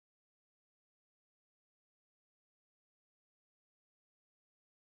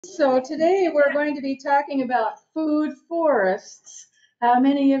So today we're going to be talking about food forests. How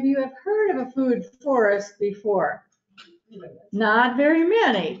many of you have heard of a food forest before? Not very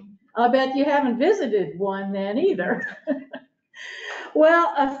many. I'll bet you haven't visited one then either.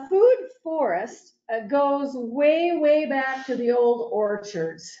 Well, a food forest goes way, way back to the old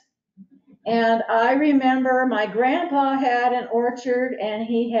orchards. And I remember my grandpa had an orchard and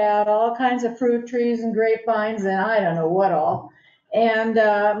he had all kinds of fruit trees and grapevines and I don't know what all. And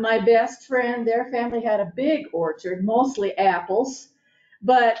my best friend, their family had a big orchard, mostly apples.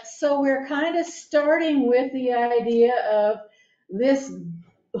 But so we're kind of starting with the idea of this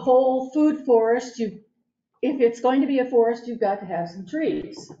whole food forest. If it's going to be a forest, you've got to have some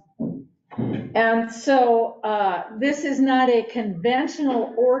trees. And so this is not a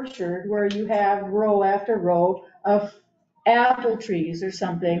conventional orchard where you have row after row of apple trees or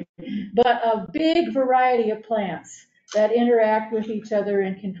something, but a big variety of plants that interact with each other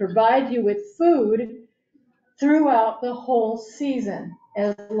and can provide you with food throughout the whole season,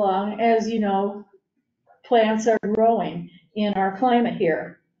 as long as, you know, plants are growing in our climate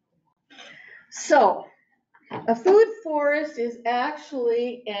here. So a food forest is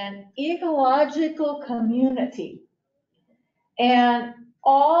actually an ecological community. And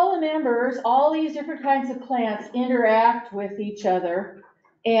all the members, all these different kinds of plants interact with each other.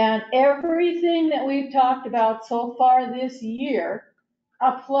 And everything that we've talked about so far this year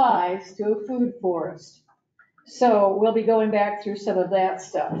applies to a food forest. So we'll be going back through some of that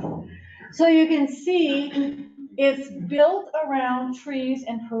stuff. So you can see it's built around trees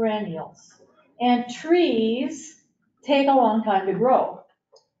and perennials. And trees take a long time to grow.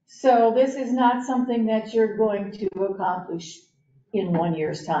 So this is not something that you're going to accomplish in 1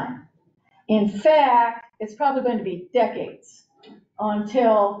 year's time. In fact, it's probably going to be decades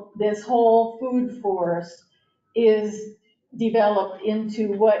until this whole food forest is developed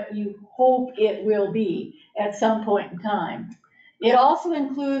into what you hope it will be at some point in time. It also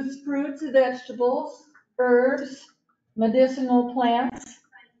includes fruits and vegetables, herbs, medicinal plants.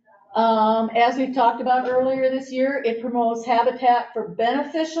 As we talked about earlier this year, it promotes habitat for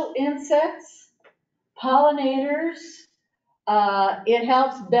beneficial insects, pollinators. It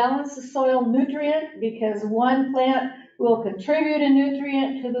helps balance the soil nutrient because one plant will contribute a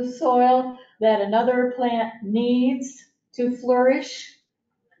nutrient to the soil that another plant needs to flourish.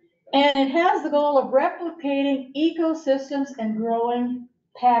 And it has the goal of replicating ecosystems and growing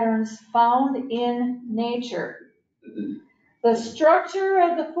patterns found in nature. The structure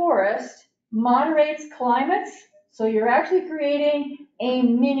of the forest moderates climates, so you're actually creating a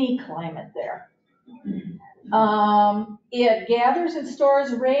mini climate there. It gathers and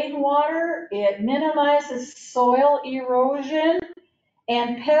stores rainwater, it minimizes soil erosion,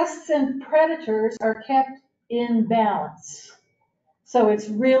 and pests and predators are kept in balance. So it's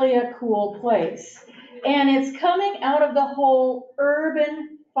really a cool place. And it's coming out of the whole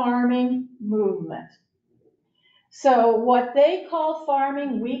urban farming movement. So what they call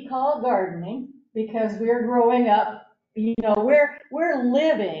farming, we call gardening, because we're growing up, you know, we're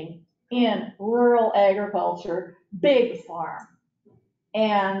living in rural agriculture, big farm.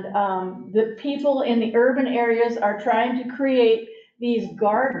 And the people in the urban areas are trying to create these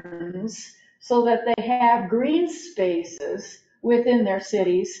gardens so that they have green spaces within their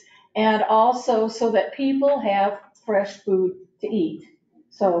cities and also so that people have fresh food to eat.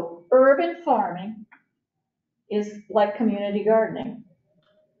 So urban farming is like community gardening.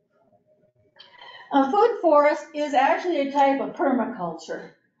 A food forest is actually a type of permaculture,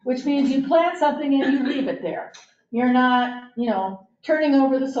 which means you plant something and you leave it there. You're not, you know, turning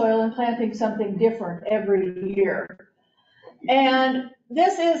over the soil and planting something different every year. And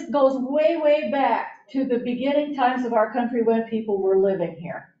this goes way, way back to the beginning times of our country when people were living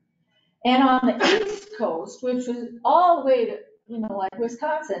here. And on the East Coast, which was all the way to, you know, like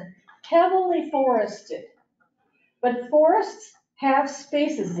Wisconsin, heavily forested. But forests have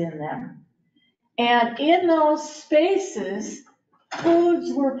spaces in them. And in those spaces,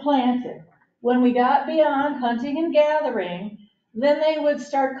 foods were planted. When we got beyond hunting and gathering, then they would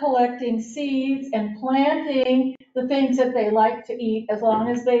start collecting seeds and planting the things that they liked to eat as long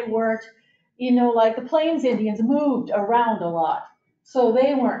as they weren't, you know, like the Plains Indians moved around a lot. So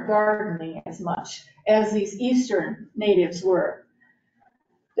they weren't gardening as much as these Eastern natives were.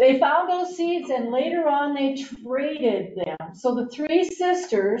 They found those seeds and later on they traded them. So the three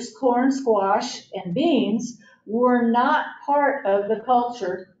sisters, corn, squash, and beans, were not part of the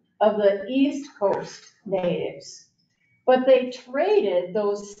culture of the East Coast natives. But they traded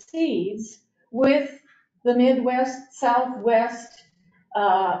those seeds with the Midwest, Southwest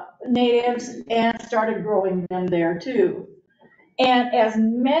natives and started growing them there too. And as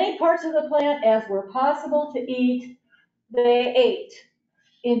many parts of the plant as were possible to eat, they ate,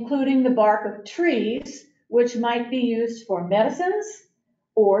 including the bark of trees, which might be used for medicines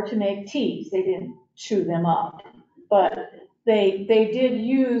or to make teas. They didn't chew them up, but they did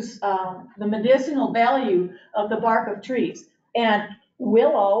use the medicinal value of the bark of trees. And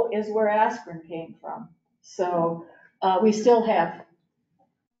willow is where aspirin came from. So we still have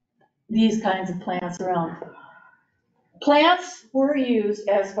these kinds of plants around. Plants were used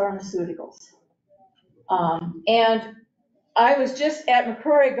as pharmaceuticals. And I was just at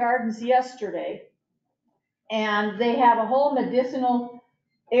McCrory Gardens yesterday, and they have a whole medicinal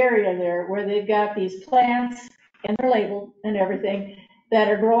area there where they've got these plants, and they're labeled and everything, that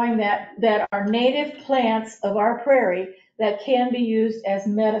are growing that are native plants of our prairie that can be used as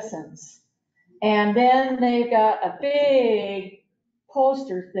medicines. And then they've got a big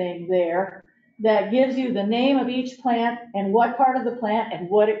poster thing there that gives you the name of each plant and what part of the plant and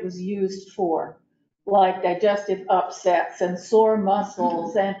what it was used for, like digestive upsets and sore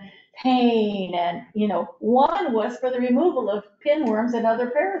muscles and pain. And, one was for the removal of pinworms and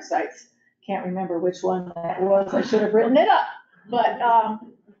other parasites. Can't remember which one that was. I should have written it up, but,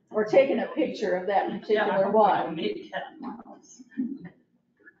 or taken a picture of that particular one.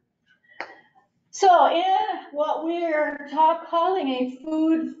 So in what we're calling a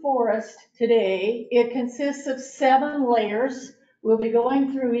food forest today, it consists of 7 layers. We'll be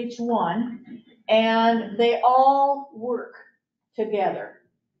going through each one, and they all work together.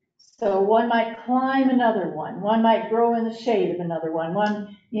 So one might climb another one. One might grow in the shade of another one.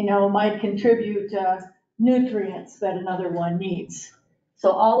 One, might contribute nutrients that another one needs.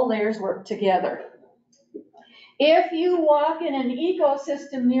 So all the layers work together. If you walk in an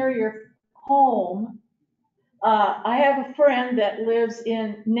ecosystem near your home, I have a friend that lives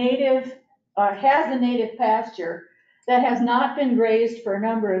in has a native pasture that has not been grazed for a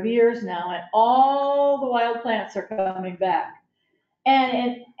number of years now, and all the wild plants are coming back. And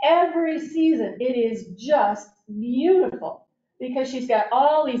in every season, it is just beautiful because she's got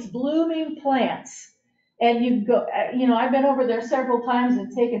all these blooming plants. And I've been over there several times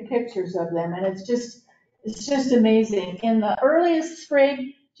and taken pictures of them, and it's just amazing. In the earliest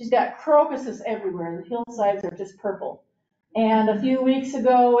spring, she's got crocuses everywhere. The hillsides are just purple. And a few weeks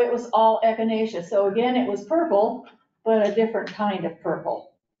ago, it was all echinacea. So again, it was purple, but a different kind of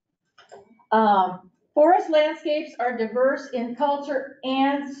purple. Forest landscapes are diverse in culture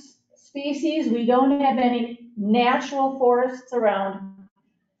and species. We don't have any natural forests around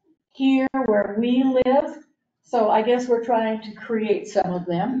here where we live, so I guess we're trying to create some of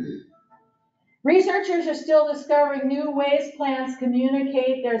them. Researchers are still discovering new ways plants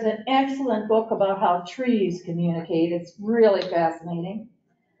communicate. There's an excellent book about how trees communicate. It's really fascinating.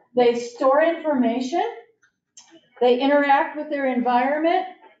 They store information. They interact with their environment.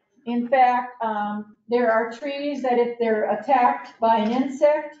 In fact, there are trees that if they're attacked by an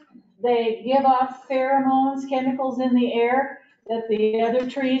insect, they give off pheromones, chemicals in the air that the other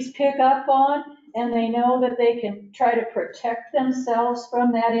trees pick up on, and they know that they can try to protect themselves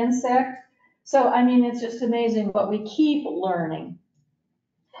from that insect. So, it's just amazing what we keep learning.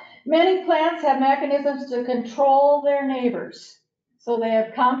 Many plants have mechanisms to control their neighbors. So they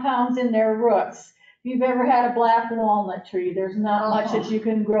have compounds in their roots. If you've ever had a black walnut tree, there's not much that you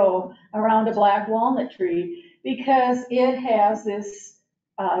can grow around a black walnut tree because it has this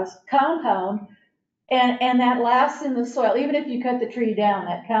compound, and that lasts in the soil. Even if you cut the tree down,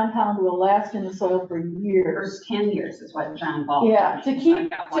 that compound will last in the soil for years. For 10 years is what John Ball. Yeah, to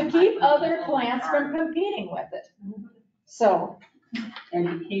keep other plants from competing with it. So.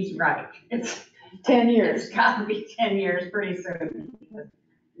 And he's right. It's 10 years. It's got to be 10 years pretty soon.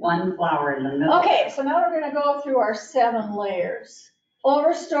 One flower in the middle. Okay, so now we're going to go through our 7 layers.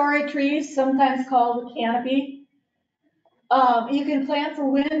 Overstory trees, sometimes called a canopy. You can plant for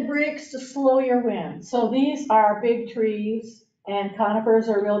wind breaks to slow your wind. So these are big trees, and conifers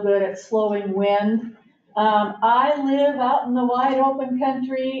are real good at slowing wind. I live out in the wide open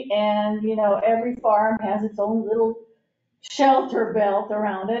country, and every farm has its own little shelter belt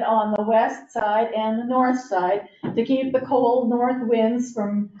around it on the west side and the north side to keep the cold north winds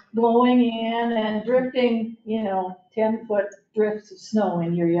from blowing in and drifting, 10-foot drifts of snow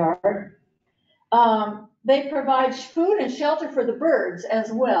in your yard. They provide food and shelter for the birds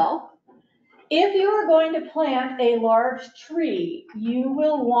as well. If you are going to plant a large tree, you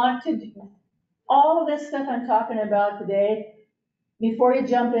will want to do all of this stuff I'm talking about today. Before you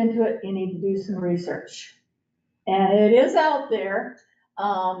jump into it, you need to do some research. And it is out there,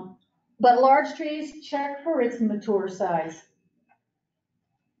 but large trees, check for its mature size.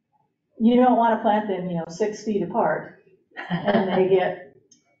 You don't want to plant them, 6 feet apart. and they get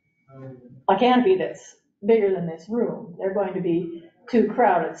a canopy that's bigger than this room, they're going to be too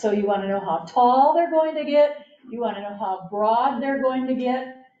crowded. So you want to know how tall they're going to get, you want to know how broad they're going to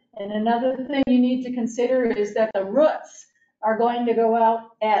get. And another thing you need to consider is that the roots are going to go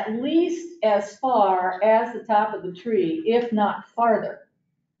out at least as far as the top of the tree, if not farther.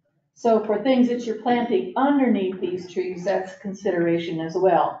 So for things that you're planting underneath these trees, that's consideration as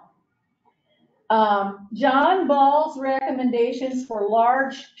well. John Ball's recommendations for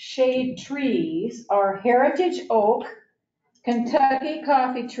large shade trees are heritage oak, Kentucky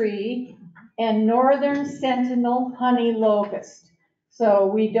coffee tree, and northern sentinel honey locust. So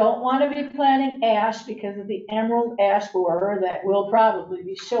we don't want to be planting ash because of the emerald ash borer that will probably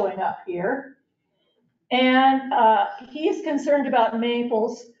be showing up here. And he's concerned about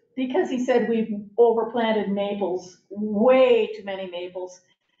maples because he said we've overplanted maples, way too many maples.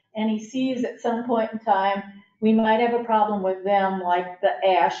 And he sees at some point in time, we might have a problem with them like the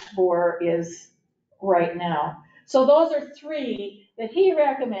ash borer is right now. So those are three that he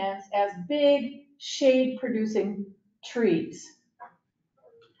recommends as big shade producing trees.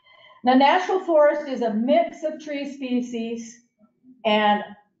 Now, national forest is a mix of tree species and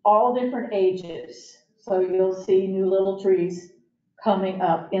all different ages. So you'll see new little trees coming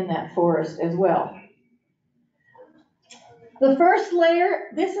up in that forest as well. The first layer,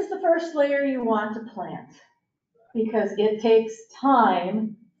 this is the first layer you want to plant because it takes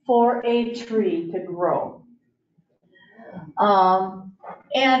time for a tree to grow.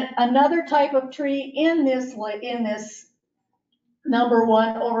 And another type of tree in this number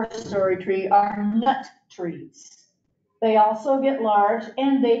one overstory tree are nut trees. They also get large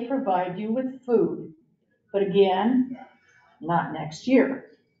and they provide you with food. But again, not next year.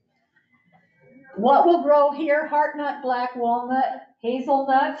 What will grow here? Heartnut, black walnut,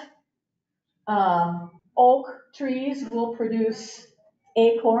 hazelnut. Oak trees will produce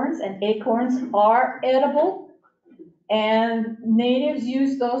acorns, and acorns are edible. And natives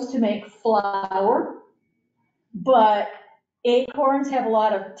use those to make flour. But acorns have a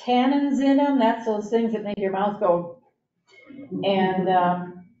lot of tannins in them. That's those things that make your mouth go. And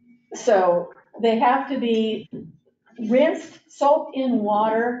so they have to be rinsed, soaked in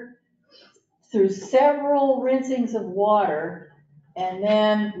water through several rinsings of water, and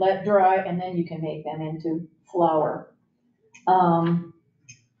then let dry, and then you can make them into flour.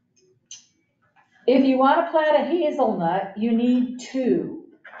 If you want to plant a hazelnut, you need two,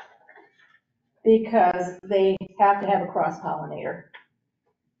 because they have to have a cross-pollinator.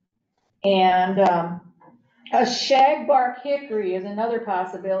 And a shagbark hickory is another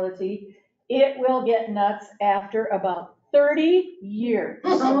possibility. It will get nuts after about 30 years.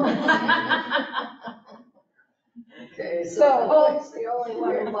 Okay, So it's the only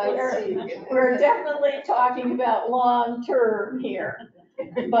one you might see. we're definitely talking about long term here.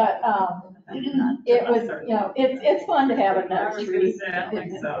 But it was, it's fun to have a nut tree.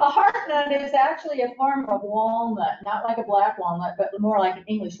 A heart nut is actually a form of walnut, not like a black walnut, but more like an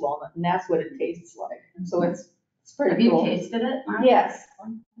English walnut, and that's what it tastes like. So it's pretty cool. Have you tasted it, Mark? Yes.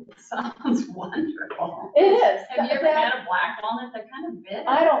 It sounds wonderful. It is. Have you ever had a black walnut? They're kind of bitter.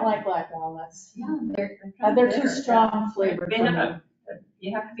 I don't like black walnuts. Yeah, they're Too strong flavor for me.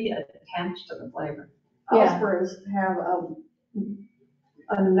 You have to be attached to the flavor. Yeah. Ospreys have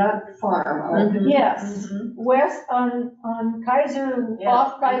a nut farm. Yes, west on Kaiser,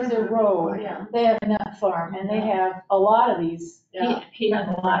 off Kaiser Road, they have a nut farm, and they have a lot of these. He has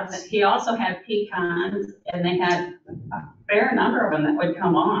a lot of it. He also had pecans, and they had a fair number of them that would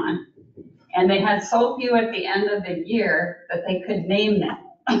come on. And they had so few at the end of the year that they could name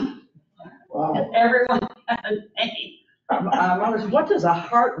them. Wow. Everyone had a name. Marlys, what does a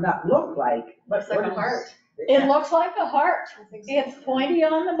heart nut look like? Looks like a heart. It looks like a heart. It's pointy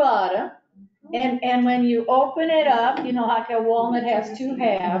on the bottom, and when you open it up, like a walnut has two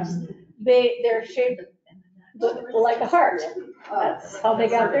halves, they're shaped like a heart. That's how they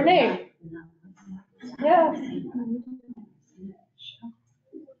got their name. Yeah.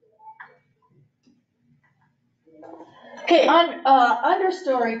 Okay,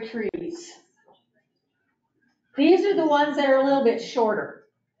 understory trees. These are the ones that are a little bit shorter.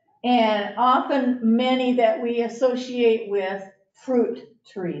 And often many that we associate with fruit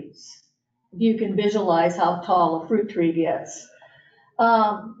trees. You can visualize how tall a fruit tree gets.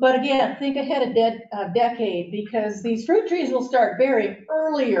 But again, think ahead a decade, because these fruit trees will start bearing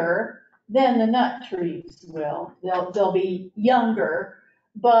earlier than the nut trees will. They'll be younger,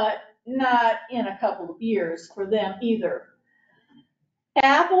 but not in a couple of years for them either.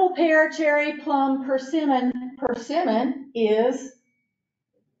 Apple, pear, cherry, plum, persimmon is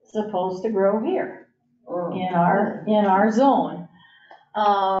supposed to grow here. in our zone.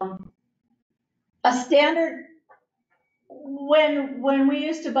 A standard, when we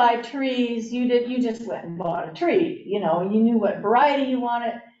used to buy trees, you just went and bought a tree, you knew what variety you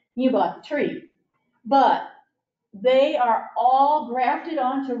wanted, you bought the tree. But they are all grafted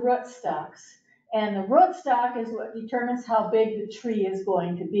onto rootstocks, and the rootstock is what determines how big the tree is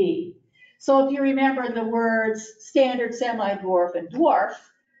going to be. So if you remember the words standard, semi-dwarf, and dwarf,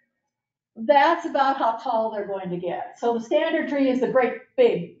 that's about how tall they're going to get. So the standard tree is the great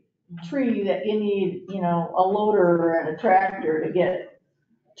big tree that you need, a loader and a tractor to get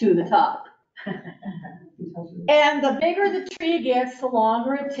to the top. And the bigger the tree gets, the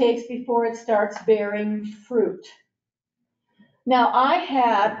longer it takes before it starts bearing fruit. Now, I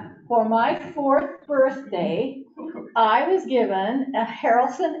had, for my 4th birthday, I was given a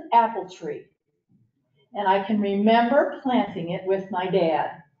Haralson apple tree. And I can remember planting it with my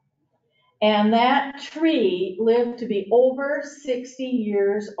dad. And that tree lived to be over 60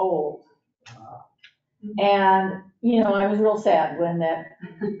 years old. And, I was real sad when that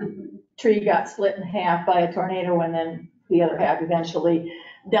tree got split in half by a tornado, and then the other half eventually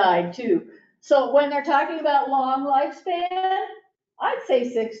died too. So when they're talking about long lifespan, I'd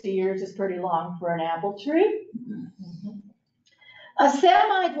say 60 years is pretty long for an apple tree. A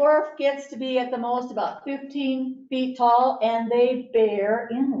semi-dwarf gets to be at the most about 15 feet tall, and they bear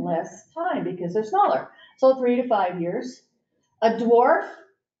in less time because they're smaller. So 3 to 5 years. A dwarf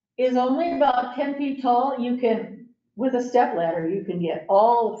is only about 10 feet tall. With a stepladder, you can get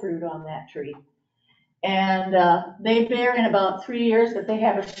all the fruit on that tree. And they bear in about 3 years, but they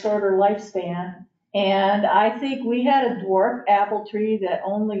have a shorter lifespan. And I think we had a dwarf apple tree that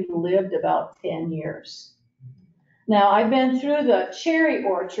only lived about 10 years. Now, I've been through the cherry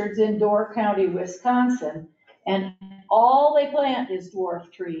orchards in Door County, Wisconsin, and all they plant is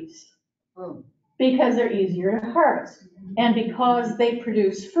dwarf trees because they're easier to harvest and because they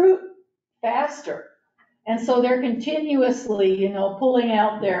produce fruit faster. And so they're continuously, pulling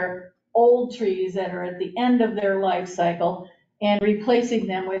out their old trees that are at the end of their life cycle and replacing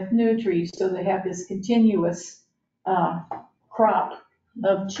them with new trees, so they have this continuous crop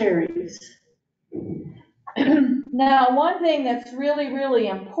of cherries. Now, one thing that's really, really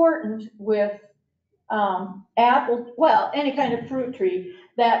important with any kind of fruit tree,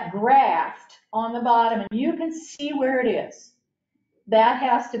 that graft on the bottom, and you can see where it is, that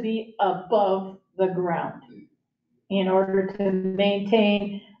has to be above the ground in order to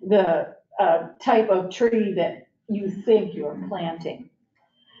maintain the type of tree that you think you're planting.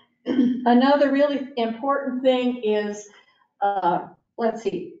 Another really important thing is, apples,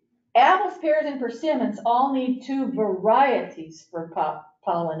 pears, and persimmons all need 2 varieties for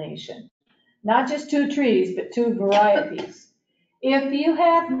pollination. Not just 2 trees, but 2 varieties. If you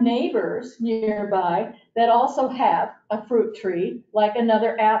have neighbors nearby that also have a fruit tree, like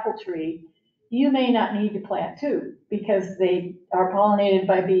another apple tree, you may not need to plant 2 because they are pollinated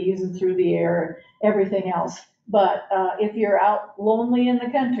by bees and through the air and everything else. But if you're out lonely in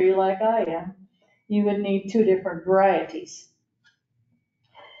the country like I am, you would need 2 different varieties.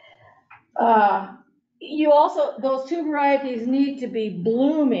 Those 2 varieties need to be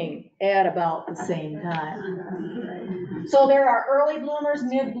blooming at about the same time. So there are early bloomers,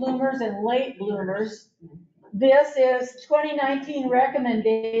 mid bloomers, and late bloomers. This is 2019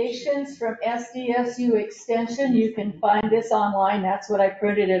 recommendations from SDSU Extension. You can find this online. That's what I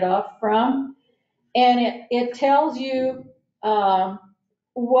printed it off from. And it tells you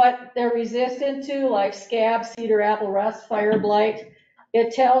what they're resistant to, like scab, cedar apple rust, fire blight.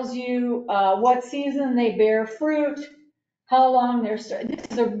 It tells you what season they bear fruit, how long they're starting. This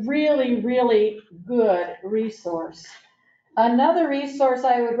is a really, really good resource. Another resource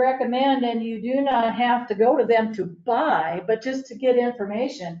I would recommend, and you do not have to go to them to buy, but just to get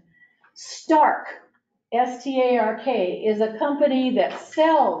information, Stark, S-T-A-R-K, is a company that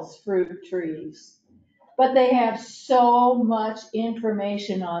sells fruit trees, but they have so much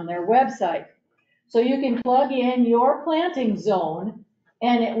information on their website. So you can plug in your planting zone,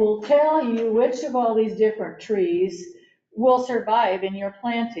 and it will tell you which of all these different trees will survive in your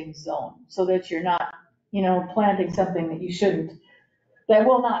planting zone, so that you're not, planting something that you shouldn't, that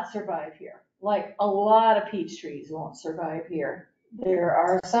will not survive here. Like a lot of peach trees won't survive here. There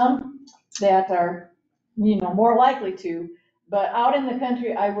are some that are, more likely to, but out in the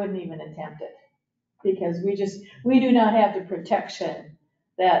country, I wouldn't even attempt it because we do not have the protection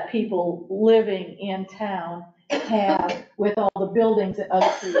that people living in town have with all the buildings and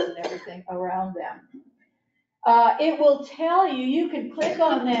other trees and everything around them. It will tell you, you can click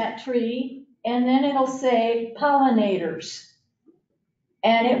on that tree and then it'll say pollinators.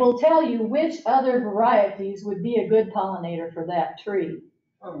 And it will tell you which other varieties would be a good pollinator for that tree.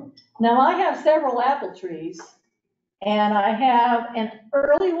 Now, I have several apple trees, and I have an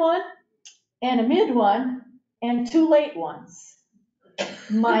early one and a mid one and 2 late ones.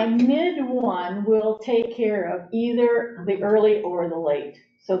 My mid one will take care of either the early or the late.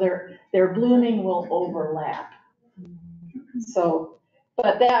 So their blooming will overlap. So,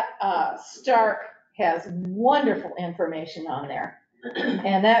 but that Stark has wonderful information on there.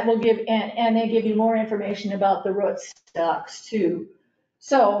 And that will give, and they give you more information about the rootstocks too.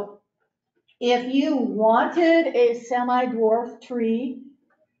 So if you wanted a semi-dwarf tree,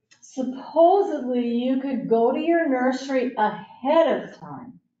 supposedly you could go to your nursery ahead of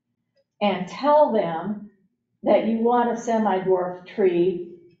time and tell them that you want a semi-dwarf tree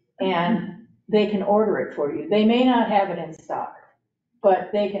and they can order it for you. They may not have it in stock,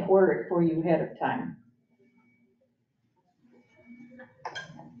 but they can order it for you ahead of time.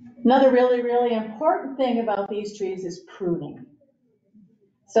 Another really, really important thing about these trees is pruning.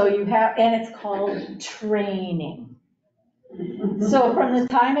 So you have, and it's called training. So from the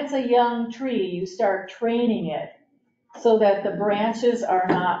time it's a young tree, you start training it so that the branches are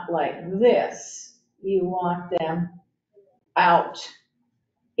not like this. You want them out.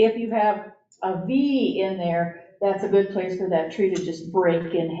 If you have a V in there, that's a good place for that tree to just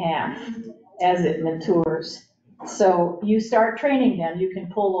break in half as it matures. So you start training them. You can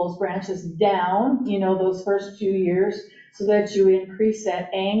pull those branches down, those first few years so that you increase that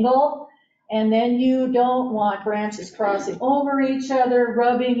angle. And then you don't want branches crossing over each other,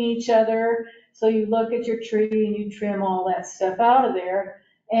 rubbing each other. So you look at your tree and you trim all that stuff out of there.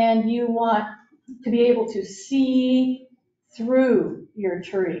 And you want to be able to see through your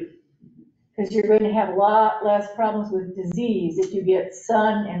tree, because you're going to have a lot less problems with disease if you get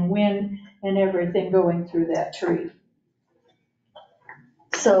sun and wind and everything going through that tree.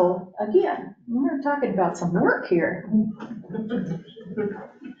 So again, we're talking about some work here.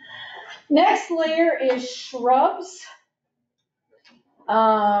 Next layer is shrubs.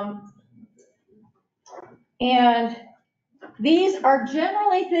 And these are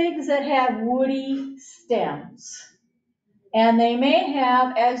generally things that have woody stems. And they may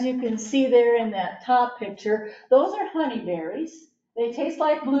have, as you can see there in that top picture, those are honeyberries. They taste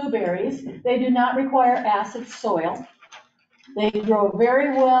like blueberries. They do not require acid soil. They grow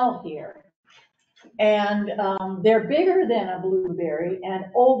very well here. And they're bigger than a blueberry and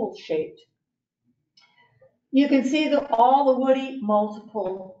oval shaped. You can see all the woody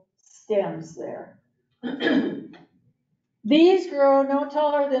multiple stems there. These grow no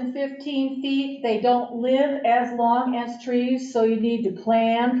taller than 15 feet. They don't live as long as trees, so you need to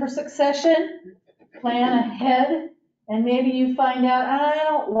plan for succession, plan ahead, and maybe you find out, I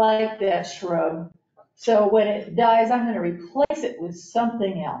don't like that shrub. So when it dies, I'm going to replace it with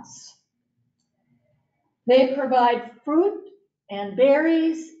something else. They provide fruit and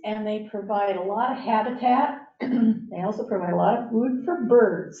berries, and they provide a lot of habitat. They also provide a lot of food for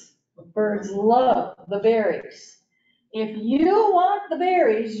birds. Birds love the berries. If you want the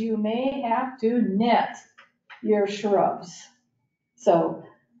berries, you may have to net your shrubs. So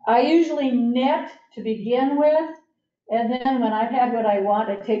I usually net to begin with, and then when I've had what I want,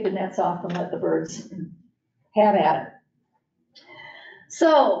 I take the nets off and let the birds have at it.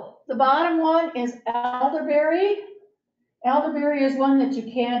 So the bottom one is elderberry. Elderberry is one that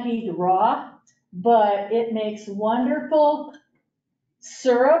you can't eat raw, but it makes wonderful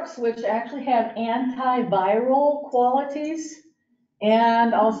syrups, which actually have antiviral qualities,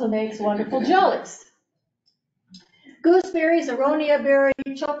 and also makes wonderful jellies. Gooseberries, aronia berry,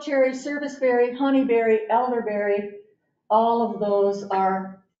 chokecherry, serviceberry, honeyberry, elderberry, all of those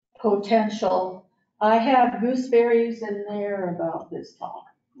are potential. I have gooseberries and they're about this tall.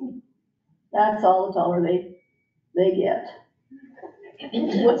 That's all the taller they get.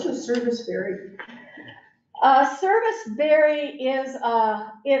 What's a serviceberry? Serviceberry is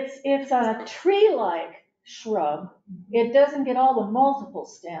it's a tree-like shrub. It doesn't get all the multiple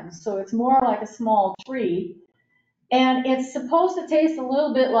stems, so it's more like a small tree. And it's supposed to taste a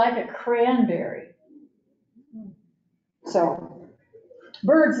little bit like a cranberry. So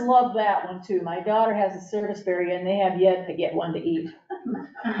birds love that one too. My daughter has a serviceberry and they have yet to get one to eat.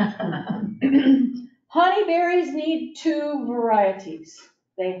 Honeyberries need 2 varieties.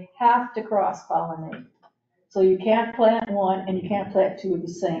 They have to cross-pollinate. So you can't plant one and you can't plant 2 of the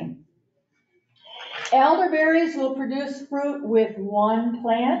same. Elderberries will produce fruit with 1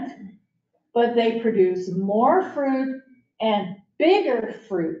 plant, but they produce more fruit and bigger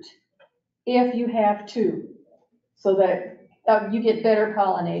fruit if you have 2, so that you get better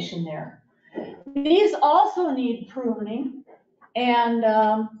pollination there. These also need pruning, and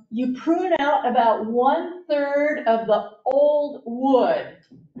you prune out about 1/3 of the old wood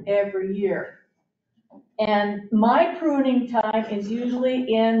every year. And my pruning time is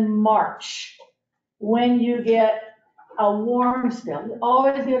usually in March, when you get a warm spell. You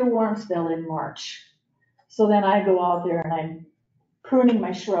always get a warm spell in March. So then I go out there and I'm pruning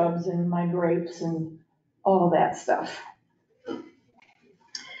my shrubs and my grapes and all that stuff.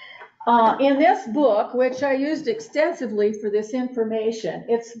 In this book, which I used extensively for this information,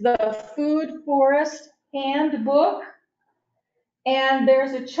 it's the Food Forest Handbook. And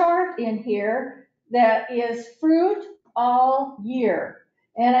there's a chart in here that is fruit all year.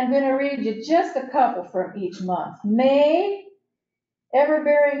 And I'm going to read you just a couple from each month. May,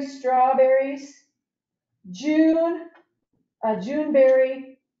 ever-bearing strawberries. June, a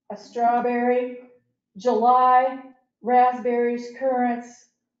Juneberry, a strawberry. July, raspberries, currants.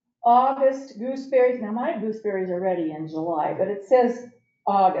 August, gooseberries. Now my gooseberries are ready in July, but it says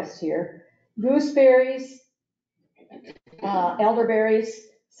August here. Gooseberries, elderberries.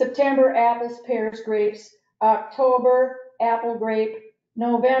 September, apples, pears, grapes. October, apple, grape.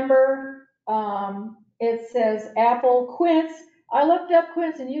 November, it says apple, quince. I looked up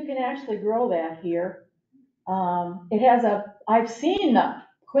quince and you can actually grow that here. I've seen the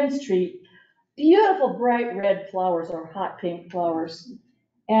quince tree, beautiful bright red flowers or hot pink flowers.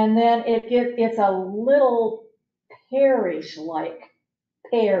 And then it's a little pearish-like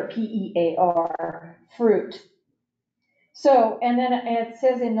pear, P-E-A-R, fruit. So, and then it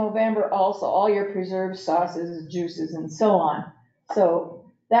says in November also, all your preserved sauces, juices, and so on. So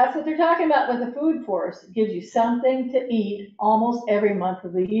that's what they're talking about with the food forest. It gives you something to eat almost every month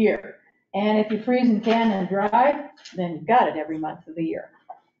of the year. And if you freeze and can and dry, then you've got it every month of the year.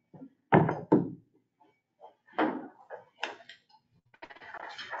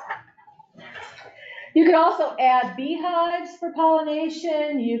 You could also add beehives for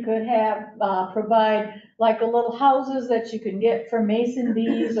pollination. You could provide like the little houses that you can get from mason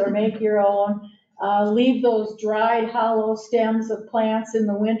bees or make your own. Leave those dried hollow stems of plants in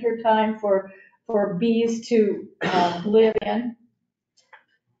the winter time for bees to live in.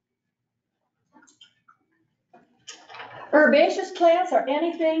 Herbaceous plants are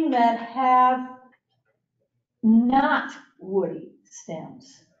anything that have not woody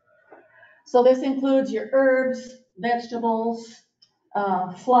stems. So this includes your herbs, vegetables,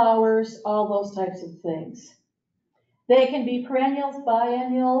 flowers, all those types of things. They can be perennials,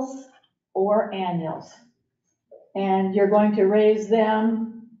 biennials, or annuals. And you're going to raise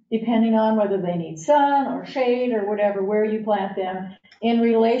them depending on whether they need sun or shade or whatever, where you plant them, in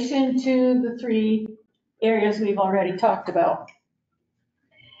relation to the 3 areas we've already talked about.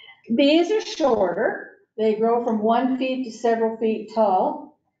 Bees are shorter. They grow from 1 feet to several feet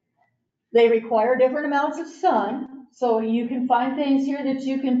tall. They require different amounts of sun, so you can find things here that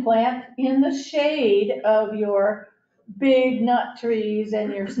you can plant in the shade of your big nut trees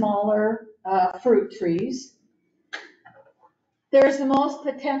and your smaller fruit trees. There's the most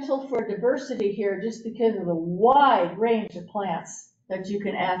potential for diversity here just because of the wide range of plants that you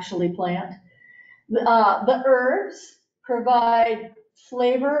can actually plant. The herbs provide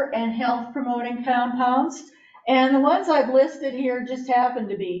flavor and health promoting compounds, and the ones I've listed here just happen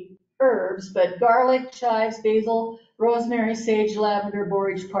to be herbs, but garlic, chives, basil, rosemary, sage, lavender,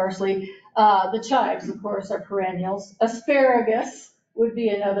 borage, parsley. The chives, of course, are perennials. Asparagus would be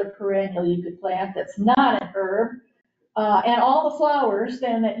another perennial you could plant that's not an herb. And all the flowers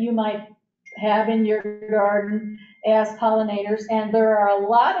then that you might have in your garden as pollinators. And there are a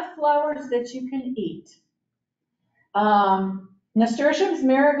lot of flowers that you can eat. Nasturtiums,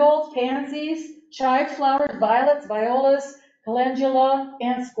 marigolds, pansies, chive flowers, violets, violas, calendula,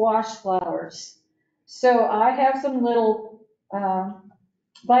 and squash flowers. So I have some little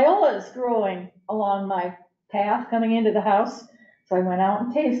violas growing along my path coming into the house. So I went out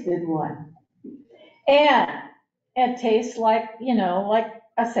and tasted one. And it tastes like, like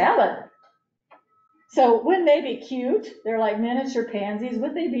a salad. So wouldn't they be cute? They're like miniature pansies.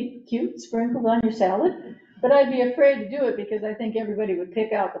 Would they be cute sprinkled on your salad? But I'd be afraid to do it because I think everybody would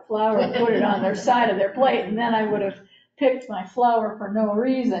pick out the flower and put it on their side of their plate, and then I would have picked my flower for no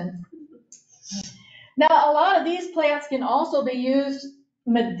reason. Now, a lot of these plants can also be used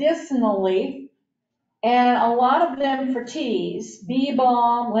medicinally, and a lot of them for teas. Bee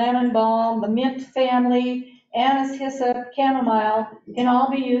balm, lemon balm, the mint family, anise, hyssop, chamomile can all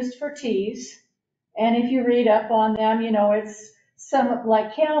be used for teas. And if you read up on them, it's some,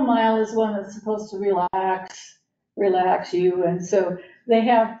 like chamomile is one that's supposed to relax you. And so they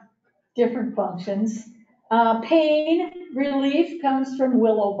have different functions. Pain relief comes from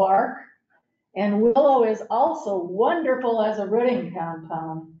willow bark. And willow is also wonderful as a rooting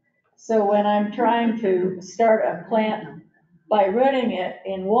compound. So when I'm trying to start a plant by rooting it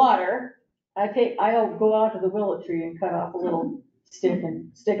in water, I'll go out to the willow tree and cut off a little stick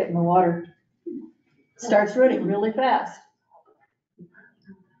and stick it in the water. Starts rooting really fast.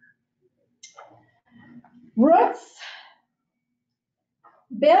 Roots.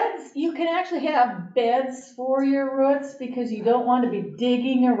 Beds, you can actually have beds for your roots because you don't want to be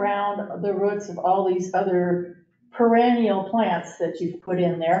digging around the roots of all these other perennial plants that you've put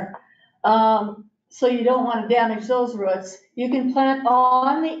in there. So you don't want to damage those roots. You can plant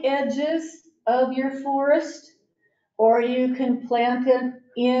on the edges of your forest, or you can plant it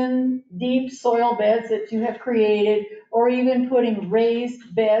in deep soil beds that you have created, or even putting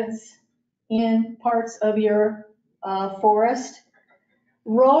raised beds in parts of your forest.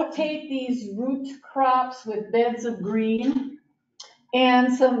 Rotate these root crops with beds of green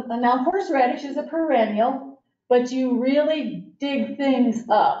and now horseradish is a perennial, but you really dig things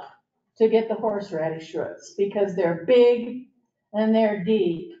up to get the horseradish roots because they're big and they're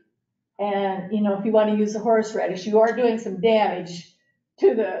deep. And, if you want to use the horseradish, you are doing some damage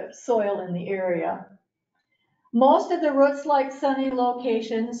to the soil in the area. Most of the roots like sunny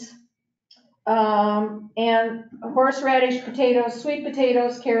locations. And horseradish, potatoes, sweet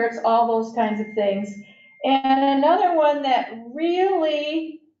potatoes, carrots, all those kinds of things. And another one that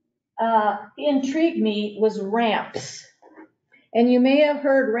really intrigued me was ramps. And you may have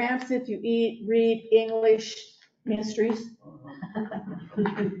heard ramps if you read English ministries.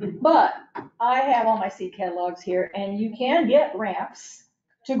 But I have all my seed catalogs here, and you can get ramps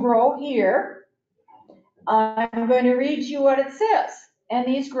to grow here. I'm going to read you what it says. And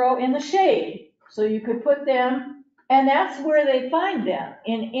these grow in the shade. So you could put them, and that's where they find them.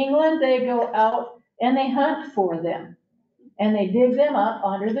 In England, they go out and they hunt for them. And they dig them up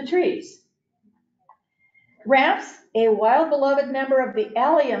under the trees. Ramps, a wild beloved member of the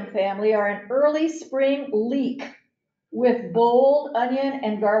allium family, are an early spring leek with bold onion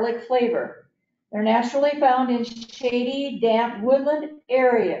and garlic flavor. They're naturally found in shady, damp woodland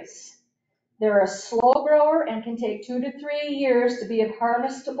areas. They're a slow grower and can take 2 to 3 years to be of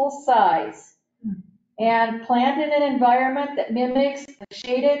harvestable size. And plant in an environment that mimics a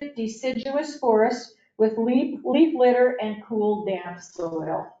shaded, deciduous forest with leaf litter and cool, damp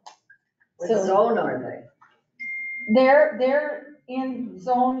soil. What zone are they? They're in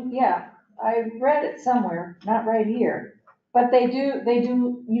zone, yeah, I read it somewhere, not right here. But they do,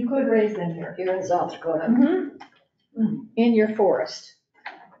 you could raise them here. Here in South Dakota. Mm-hmm. In your forest.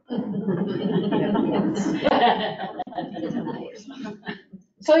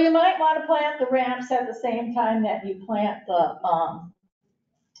 So you might want to plant the ramps at the same time that you plant the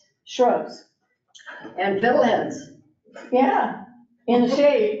shrubs. And fiddleheads. Yeah, in the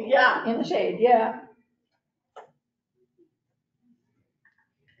shade. Yeah. In the shade, yeah.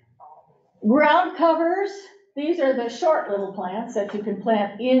 Ground covers, these are the short little plants that you can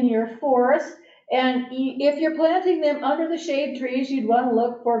plant in your forest. And if you're planting them under the shade trees, you'd want to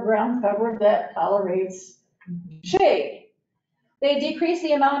look for ground cover that tolerates shade. They decrease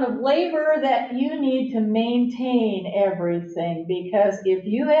the amount of labor that you need to maintain everything, because if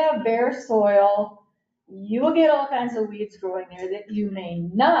you have bare soil, you will get all kinds of weeds growing there that you may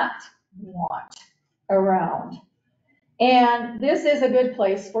not want around. And this is a good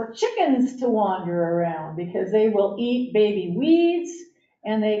place for chickens to wander around because they will eat baby weeds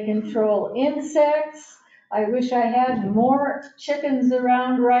and they control insects. I wish I had more chickens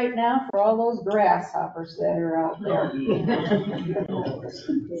around right now for all those grasshoppers that are out there.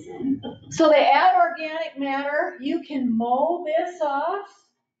 So they add organic matter. You can mow this off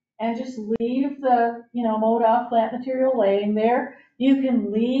and just leave the, mowed off plant material laying there. You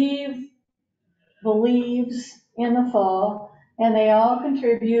can leave the leaves in the fall, and they all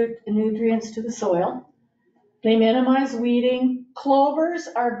contribute nutrients to the soil. They minimize weeding. Clovers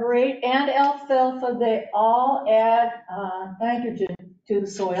are great, and alfalfa. They all add nitrogen to the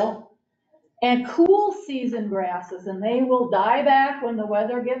soil. And cool season grasses, and they will die back when the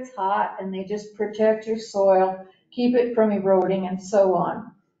weather gets hot, and they just protect your soil, keep it from eroding, and so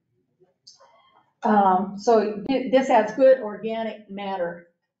on. So this adds good organic matter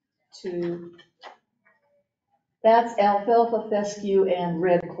to. That's alfalfa, fescue, and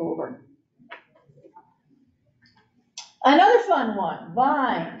red clover. Another fun one,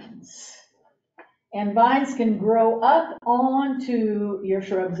 vines. And vines can grow up onto your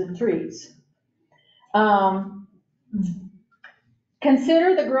shrubs and trees.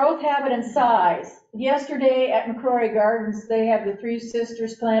 Consider the growth habit and size. Yesterday at McCrory Gardens, they have the three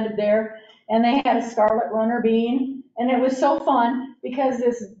sisters planted there, and they had a scarlet runner bean. And it was so fun because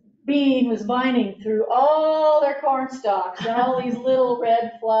this bean was vining through all their corn stalks, and all these little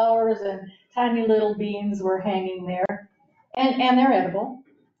red flowers and tiny little beans were hanging there, and they're edible.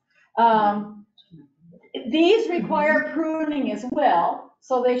 These require pruning as well,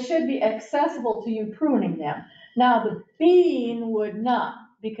 so they should be accessible to you pruning them. Now, the bean would not,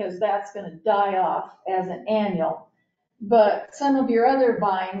 because that's gonna die off as an annual. But some of your other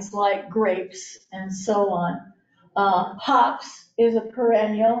vines, like grapes and so on, hops is a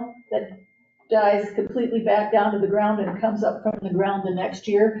perennial that dies completely back down to the ground and comes up from the ground the next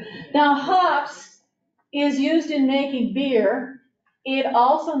year. Now, hops is used in making beer. It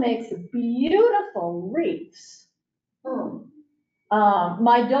also makes beautiful wreaths.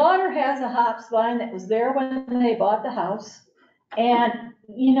 My daughter has a hops vine that was there when they bought the house. And,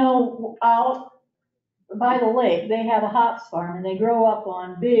 you know, out by the lake, they have a hops farm, and they grow up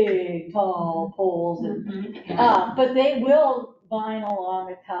on big, tall poles. And, but they will vine along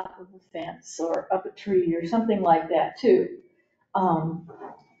the top of the fence or up a tree or something like that too.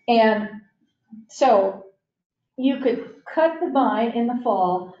 And so you could cut the vine in the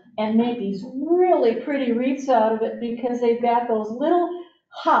fall and make these really pretty wreaths out of it, because they've got those little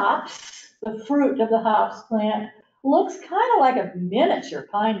hops, the fruit of the hops plant looks kind of like a miniature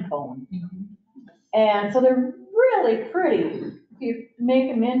pine cone. And so they're really pretty if you make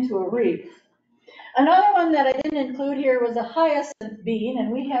them into a wreath. Another one that I didn't include here was a hyacinth bean,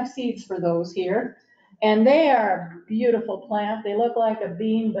 and we have seeds for those here. And they are a beautiful plant. They look like a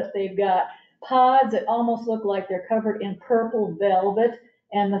bean, but they've got pods that almost look like they're covered in purple velvet,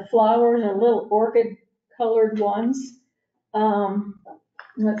 and the flowers are little orchid colored ones.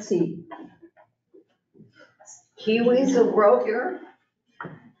 Let's see. Kiwis will grow here?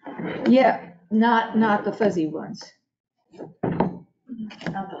 Yeah, not the fuzzy ones.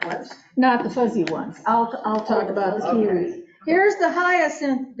 Not the what? Not the fuzzy ones. I'll talk about the kiwis. Here's the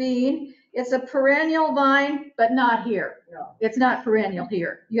hyacinth bean. It's a perennial vine, but not here. No. It's not perennial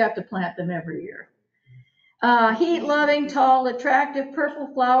here. You have to plant them every year. Heat-loving, tall, attractive purple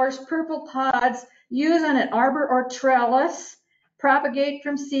flowers, purple pods. Use on an arbor or trellis. Propagate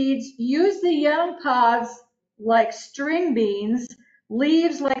from seeds. Use the young pods like string beans.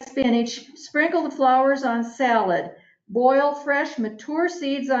 Leaves like spinach. Sprinkle the flowers on salad. Boil fresh, mature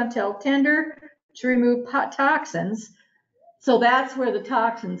seeds until tender to remove toxins. So that's where the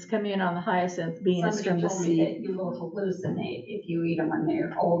toxins come in on the hyacinth bean, is from Somebody the told me seed. that you will hallucinate if you eat them when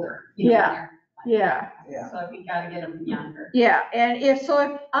they're older. You know, Yeah. Yeah, So we gotta get them younger. yeah, and if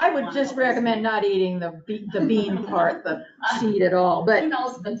I would just recommend not eating the bean part, the seed at all, Who but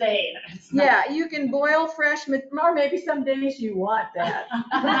knows the day that it's not. yeah, you can boil fresh, or maybe some days you want that.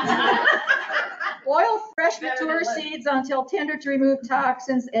 Boil fresh, Better mature than what? seeds until tender to remove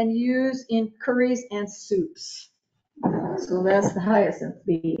toxins, and use in curries and soups. So that's the hyacinth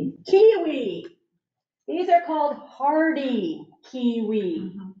bean. Kiwi. These are called hardy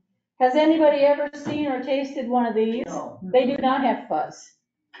kiwi. Has anybody ever seen or tasted one of these? No. They do not have fuzz.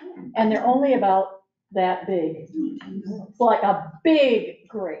 And they're only about that big. It's like a big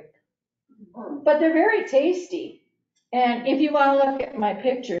grape. But they're very tasty. And if you want to look at my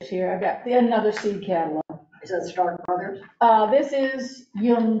pictures here, I've got another seed catalog. Is that Stark Brothers? This is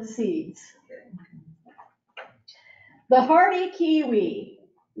Young Seeds. The hardy kiwi,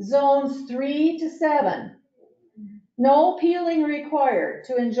 zones 3 to 7. No peeling required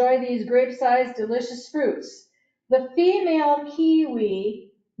to enjoy these grape-sized delicious fruits. The female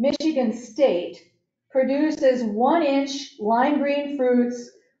kiwi, Michigan State, produces 1-inch lime green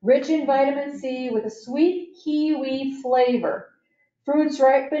fruits rich in vitamin C with a sweet kiwi flavor. Fruits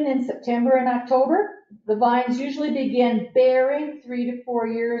ripen in September and October. The vines usually begin bearing 3 to 4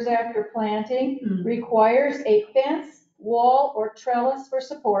 years after planting. Requires a fence, wall, or trellis for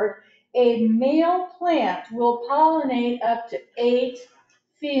support. A male plant will pollinate up to 8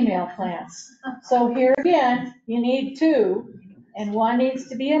 female plants. So here again, you need 2, and 1 needs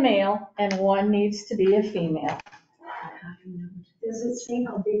to be a male and 1 needs to be a female. Does it seem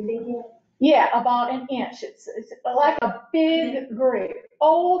how big they get? Yeah, about an inch. It's like a big grape.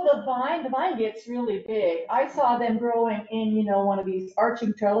 Oh, the vine gets really big. I saw them growing in, one of these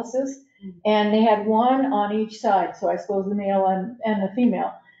arching trellises, and they had 1 on each side. So I suppose the male and the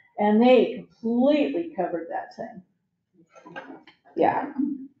female. And they completely covered that thing. Yeah.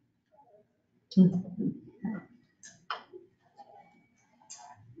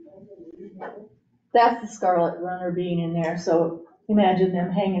 That's the scarlet runner bean in there. So imagine them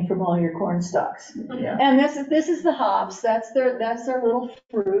hanging from all your corn stalks. Yeah. And this is the hops. That's their little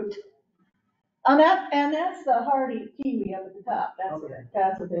fruit. And that's the hardy kiwi up at the top.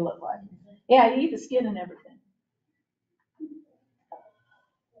 That's what they look like. Yeah, you eat the skin and everything.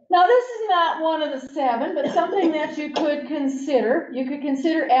 Now, this is not one of the 7, but something that you could consider. You could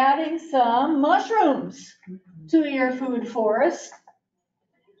consider adding some mushrooms to your food forest.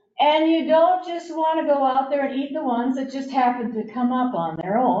 And you don't just want to go out there and eat the ones that just happen to come up on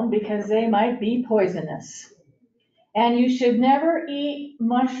their own because they might be poisonous. And you should never eat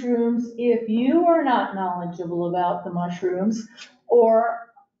mushrooms if you are not knowledgeable about the mushrooms or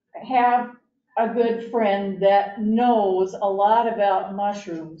have a good friend that knows a lot about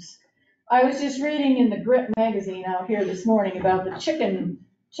mushrooms. I was just reading in the Grit magazine out here this morning about the chicken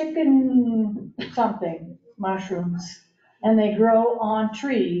something mushrooms. And they grow on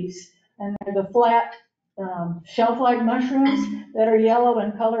trees, and they're the flat, shelf-like mushrooms that are yellow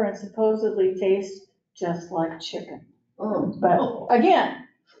in color and supposedly taste just like chicken. But again,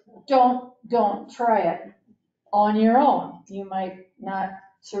 don't try it on your own. You might not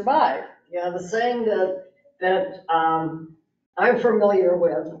survive. Yeah, the saying that I'm familiar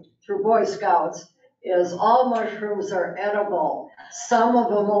with through Boy Scouts is all mushrooms are edible, some of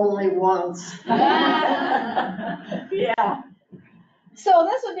them only once. Yeah. So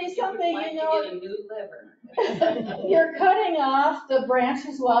this would be something, Like you to know, get a new liver. you're cutting off the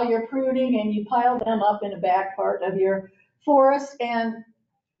branches while you're pruning and you pile them up in the back part of your forest, and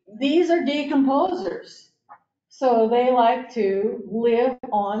these are decomposers. So they like to live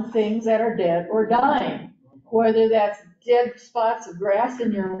on things that are dead or dying, whether that's dead spots of grass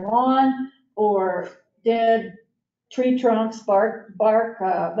in your lawn or dead tree trunks, bark,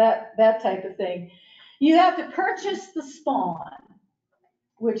 that type of thing. You have to purchase the spawn,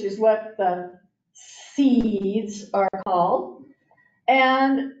 which is what the seeds are called,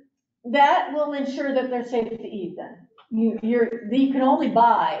 and that will ensure that they're safe to eat then. You can only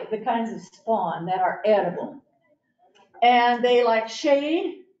buy the kinds of spawn that are edible. And they like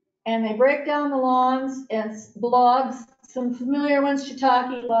shade, and they break down the lawns and logs, some familiar ones,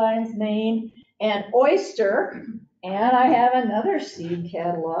 shiitake, lines, Maine, and oyster. And I have another seed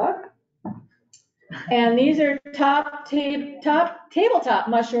catalog. And these are top tabletop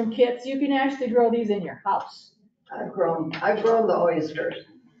mushroom kits. You can actually grow these in your house. I've grown the oysters.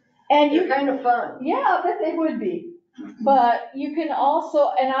 And They're kind of fun. yeah, I bet they would be. But you can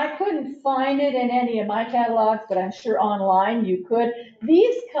also, and I couldn't find it in any of my catalogs, but I'm sure online you could.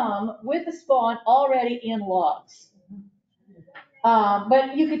 These come with the spawn already in logs.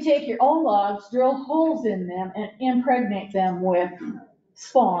 But you could take your own logs, drill holes in them, and impregnate them with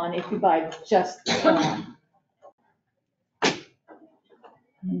spawn if you buy just the spawn.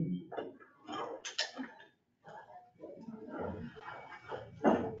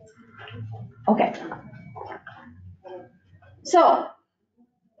 Okay. So,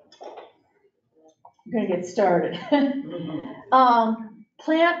 I'm gonna get started.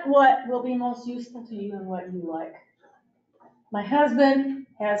 Plant what will be most useful to you and what you like. My husband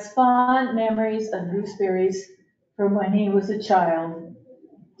has fond memories of gooseberries from when he was a child.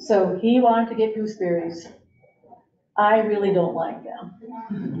 So he wanted to get gooseberries. I really don't like them.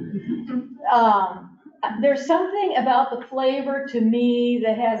 There's something about the flavor to me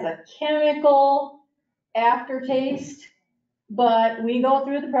that has a chemical aftertaste, but we go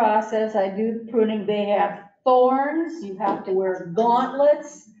through the process. I do the pruning. They have thorns. You have to wear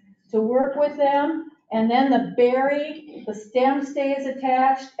gauntlets to work with them. And then the berry, the stem stays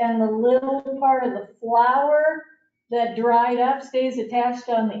attached, and the little part of the flower that dried up stays attached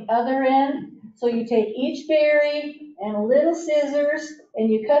on the other end. So you take each berry and little scissors, and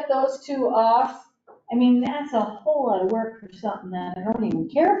you cut those two off. I mean, that's a whole lot of work for something that I don't even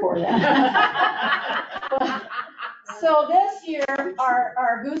care for that. So this year,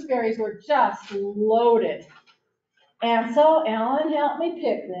 our gooseberries were just loaded. And so Alan helped me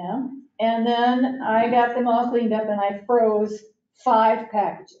pick them. And then I got them all cleaned up and I froze 5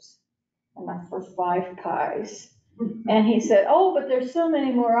 packages. Enough for 5 pies. And he said, oh, but there's so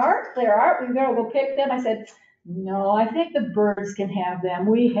many more there are. We gotta go pick them. I said, no, I think the birds can have them.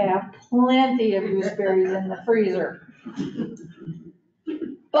 We have plenty of gooseberries in the freezer.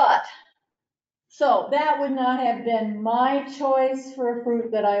 But, so that would not have been my choice for a fruit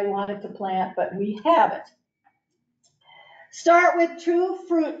that I wanted to plant, but we have it. Start with 2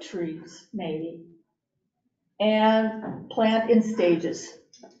 fruit trees, maybe, and plant in stages.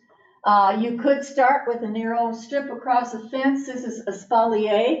 You could start with a narrow strip across a fence. This is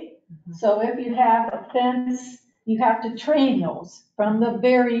espalier. So if you have a fence, you have to train those from the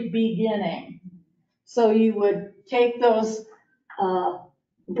very beginning. So you would take those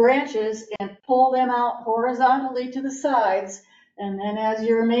branches and pull them out horizontally to the sides. And then as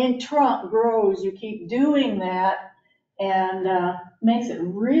your main trunk grows, you keep doing that. And makes it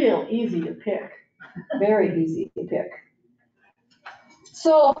real easy to pick, very easy to pick.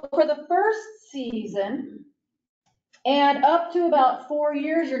 So for the first season and up to about 4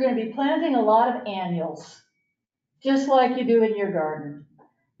 years, you're going to be planting a lot of annuals, just like you do in your garden,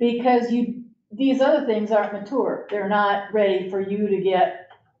 because these other things aren't mature. They're not ready for you to get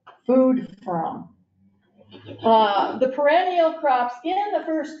food from. The perennial crops in the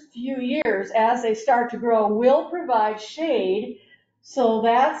first few years, as they start to grow, will provide shade. So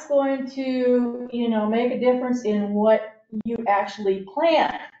that's going to, make a difference in what you actually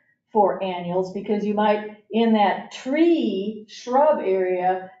plant for annuals, because you might, in that tree shrub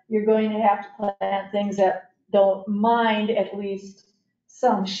area, you're going to have to plant things that don't mind at least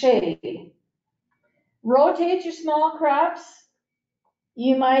some shade. Rotate your small crops.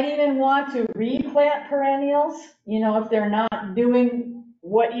 You might even want to replant perennials, if they're not doing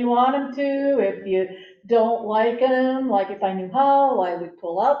what you want them to, if you don't like them, like if I knew how, I would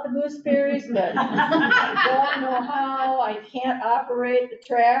pull out the gooseberries, but I don't know how, I can't operate the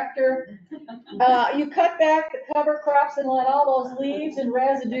tractor. You cut back the cover crops and let all those leaves and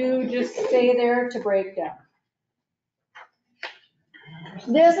residue just stay there to break down.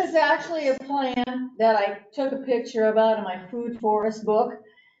 This is actually a plan that I took a picture of out of my food forest book.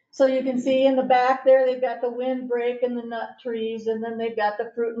 So you can see in the back there, they've got the windbreak and the nut trees, and then they've got the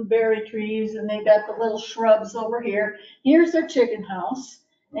fruit and berry trees, and they've got the little shrubs over here. Here's their chicken house,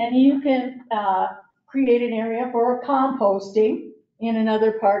 and you can create an area for composting in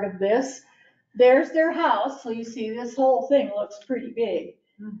another part of this. There's their house, so you see this whole thing looks pretty big.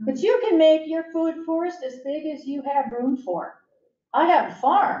 But you can make your food forest as big as you have room for. I have a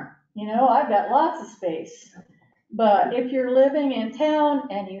farm, I've got lots of space. But if you're living in town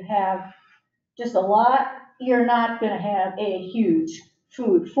and you have just a lot, you're not going to have a huge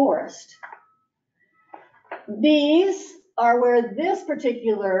food forest. These are where this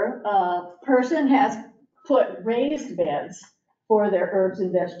particular person has put raised beds for their herbs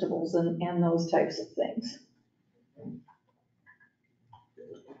and vegetables and those types of things.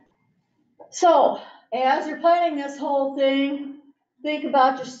 So, as you're planning this whole thing, think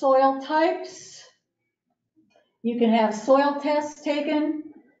about your soil types. You can have soil tests taken.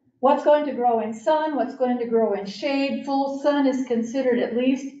 What's going to grow in sun? What's going to grow in shade? Full sun is considered at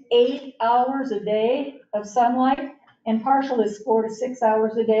least 8 hours a day of sunlight, and partial is 4 to 6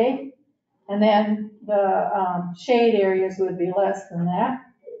 hours a day. And then the shade areas would be less than that.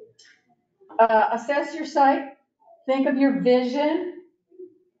 Assess your site. Think of your vision.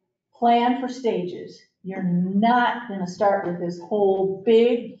 Plan for stages. You're not going to start with this whole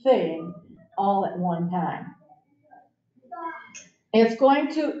big thing all at one time. It's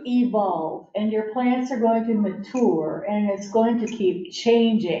going to evolve, and your plants are going to mature, and it's going to keep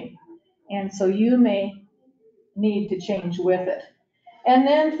changing. And so you may need to change with it. And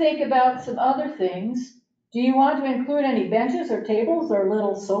then think about some other things. Do you want to include any benches or tables or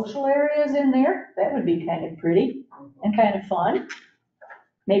little social areas in there? That would be kind of pretty and kind of fun.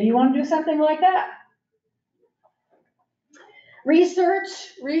 Maybe you want to do something like that. Research,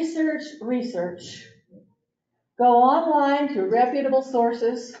 research, research. Go online to reputable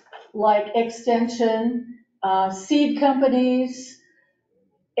sources like Extension, seed companies,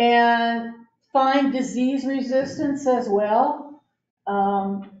 and find disease resistance as well.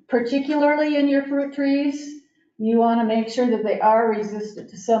 Particularly in your fruit trees, you want to make sure that they are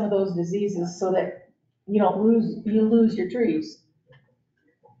resistant to some of those diseases so that you lose your trees.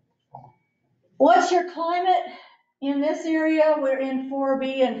 What's your climate? In this area, we're in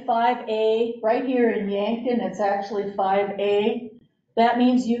 4B and 5A. Right here in Yankton, it's actually 5A. That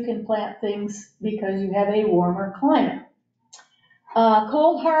means you can plant things because you have a warmer climate.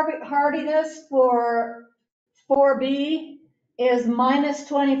 Cold hardiness for 4B is minus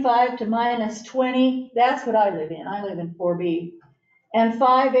 25 to minus 20. That's what I live in. I live in 4B. And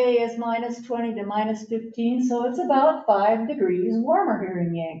 5A is minus 20 to minus 15, so it's about 5 degrees warmer here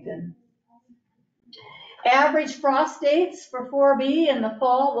in Yankton. Average frost dates for 4B in the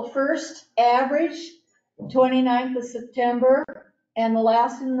fall, the first average, 29th of September, and the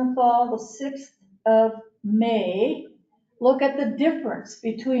last in the fall, the 6th of May. Look at the difference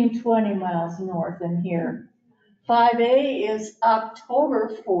between 20 miles north and here. 5A is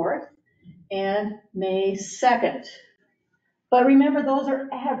October 4th and May 2nd. But remember, those are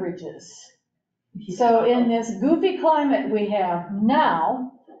averages. So in this goofy climate we have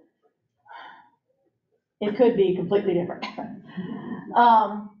now, it could be completely different.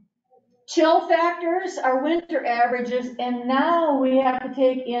 Chill factors are winter averages, and now we have to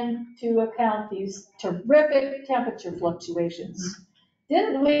take into account these terrific temperature fluctuations.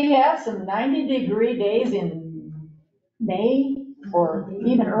 Didn't we have some 90-degree days in May or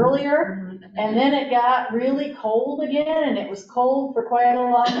even earlier? And then it got really cold again, and it was cold for quite a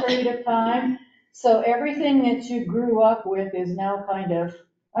long period of time. So everything that you grew up with is now kind of,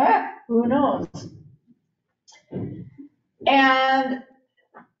 who knows? And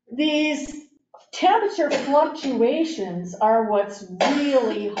these temperature fluctuations are what's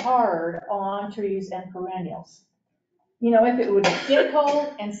really hard on trees and perennials. You know, if it would get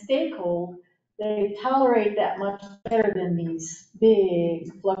cold and stay cold, they tolerate that much better than these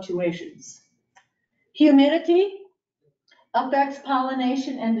big fluctuations. Humidity affects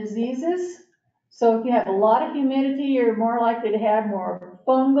pollination and diseases. So if you have a lot of humidity, you're more likely to have more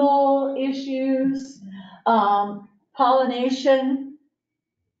fungal issues. Pollination,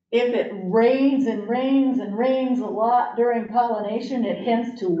 if it rains and rains and rains a lot during pollination, it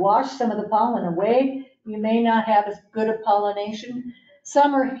tends to wash some of the pollen away. You may not have as good a pollination.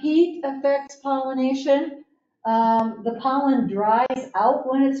 Summer heat affects pollination. The pollen dries out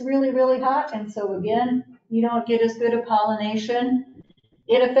when it's really, really hot, and so again, you don't get as good a pollination.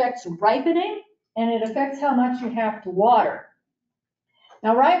 It affects ripening, and it affects how much you have to water.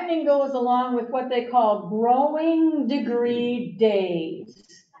 Now, ripening goes along with what they call growing degree days.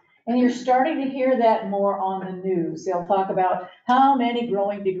 And you're starting to hear that more on the news. They'll talk about how many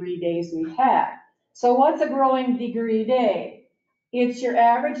growing degree days we've had. So what's a growing degree day? It's your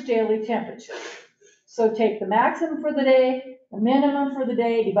average daily temperature. So take the maximum for the day, the minimum for the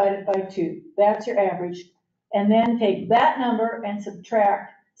day, divide it by 2. That's your average. And then take that number and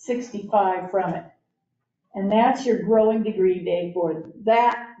subtract 65 from it. And that's your growing degree day for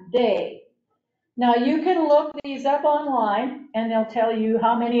that day. Now you can look these up online and they'll tell you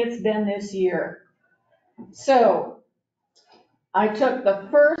how many it's been this year. So I took the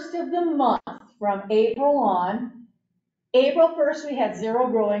first of the month from April on. April 1st, we had 0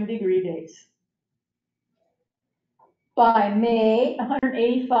 growing degree days. By May,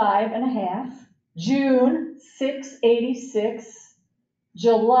 185 and a half. June, 686.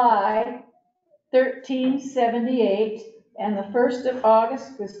 July, 1378. And the 1st of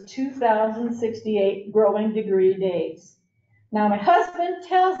August was 2,068 growing degree days. Now my husband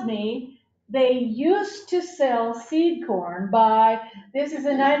tells me they used to sell seed corn by, this is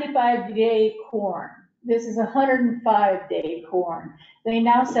a 95-day corn. This is a 105-day corn. They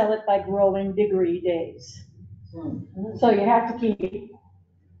now sell it by growing degree days. So you have to keep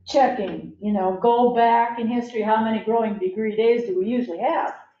checking, you know, go back in history, how many growing degree days do we usually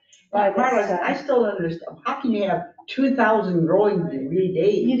have? Marlys, I still don't understand. How can you have 2,000 growing degree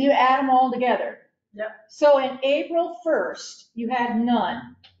days? You do add them all together. Yep. So in April 1st, you had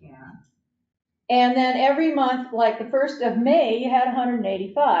none. Yeah. And then every month, like the 1st of May, you had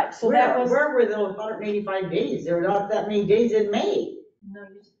 185. So that was. Where were those 185 days? There were not that many days in May. No,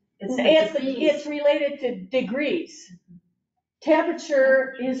 It's related to degrees.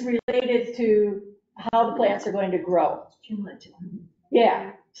 Temperature is related to how the plants are going to grow. cumulative.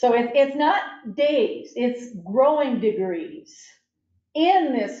 Yeah, so it's not days, it's growing degrees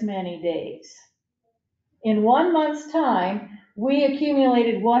in this many days. In 1 month's time, we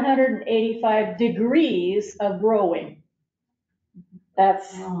accumulated 185 degrees of growing.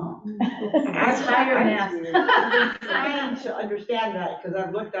 That's. That's higher math. I'm trying to understand that because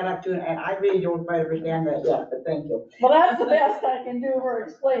I've looked that up too, and I really don't quite understand that yet, but thank you. Well, that's the best I can do for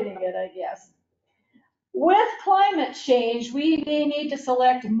explaining it, I guess. With climate change, we may need to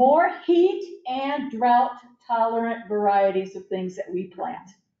select more heat and drought tolerant varieties of things that we plant.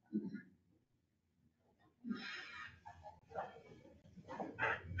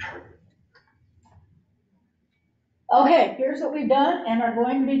 Okay, here's what we've done and are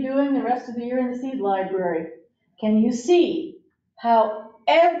going to be doing the rest of the year in the seed library. Can you see how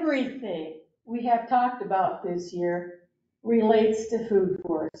everything we have talked about this year relates to food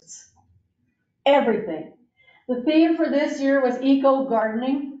forests? Everything. The theme for this year was eco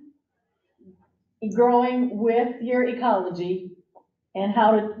gardening, growing with your ecology, and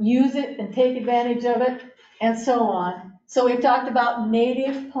how to use it and take advantage of it, and so on. So we've talked about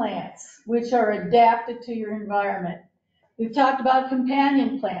native plants, which are adapted to your environment. We've talked about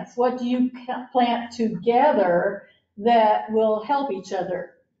companion plants. What do you plant together that will help each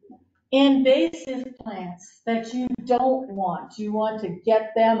other? Invasive plants that you don't want. You want to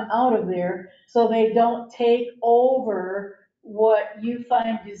get them out of there so they don't take over what you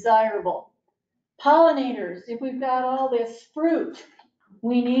find desirable. Pollinators. If we've got all this fruit,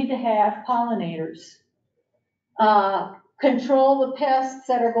 we need to have pollinators. Control the pests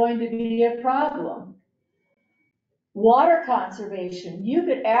that are going to be a problem. Water conservation. You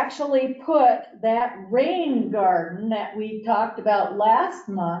could actually put that rain garden that we talked about last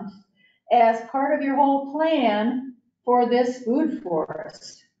month as part of your whole plan for this food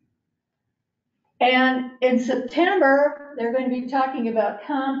forest. And in September, they're going to be talking about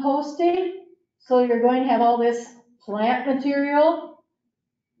composting. So you're going to have all this plant material.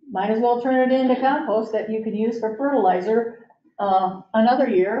 Might as well turn it into compost that you can use for fertilizer another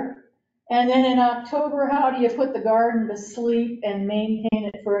year. And then in October, how do you put the garden to sleep and maintain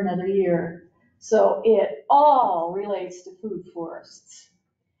it for another year? So it all relates to food forests.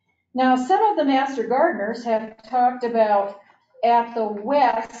 Now, some of the master gardeners have talked about at the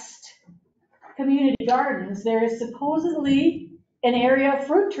West Community Gardens, there is supposedly an area of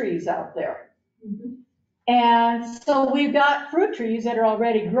fruit trees out there. And so we've got fruit trees that are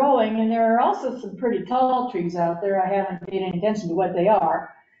already growing, and there are also some pretty tall trees out there. I haven't paid any attention to what they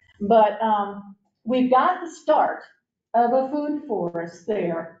are. But we've got the start of a food forest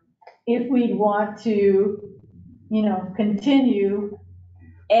there if we want to, continue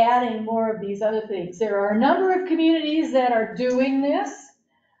adding more of these other things. There are a number of communities that are doing this.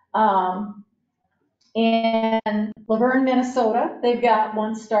 In Laverne, Minnesota, they've got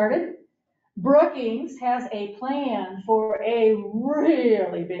one started. Brookings has a plan for a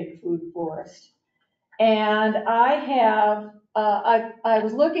really big food forest. And I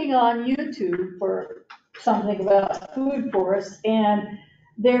was looking on YouTube for something about food forests, and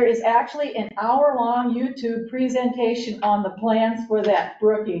there is actually an hour-long YouTube presentation on the plans for that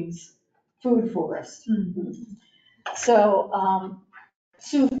Brookings food forest. So,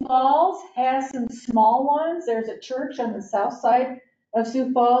 Sioux Falls has some small ones. There's a church on the south side of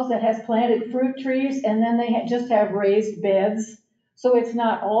Sioux Falls that has planted fruit trees, and then they just have raised beds. So it's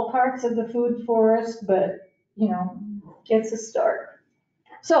not all parts of the food forest, but, it's a start.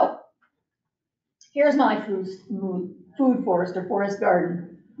 So here's my food forest or forest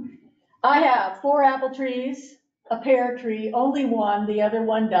garden. I have 4 apple trees, a pear tree, only one, the other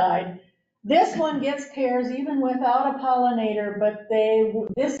one died. This one gets pears even without a pollinator, but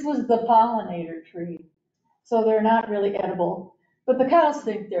this was the pollinator tree. So they're not really edible, but the cows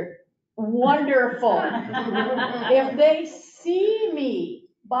think they're wonderful. If they see me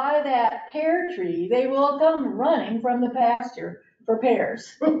by that pear tree, they will come running from the pasture for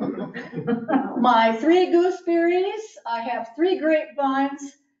pears. My 3 gooseberries, I have 3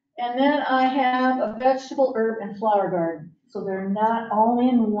 grapevines, and then I have a vegetable, herb, and flower garden. So they're not all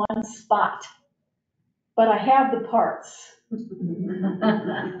in one spot, but I have the parts.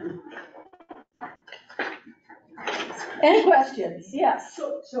 Any questions? Yes.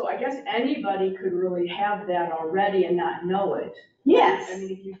 So I guess anybody could really have that already and not know it. Yes. I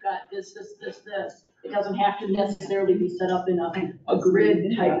mean, if you've got this, it doesn't have to necessarily be set up in a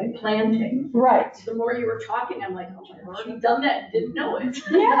grid type planting. Right. The more you were talking, I'm like, oh, I've already done that and didn't know it.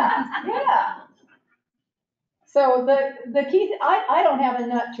 Yeah. So the key, I don't have a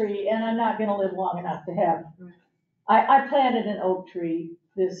nut tree, and I'm not gonna live long enough to have. I planted an oak tree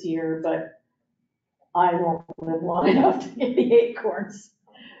this year, but I won't live long enough to get the acorns.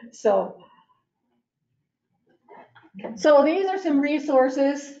 So these are some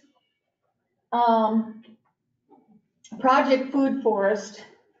resources. Project Food Forest.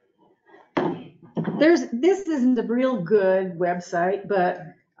 This isn't a real good website, but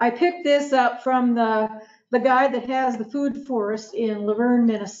I picked this up from the guy that has the food forest in Laverne,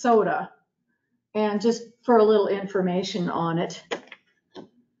 Minnesota, and just for a little information on it.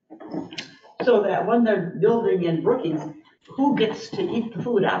 So that when they're building in Brookings, who gets to eat the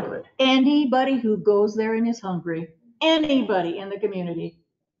food out of it? Anybody who goes there and is hungry, anybody in the community.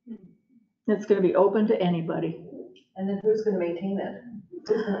 It's gonna be open to anybody. And then who's gonna maintain it?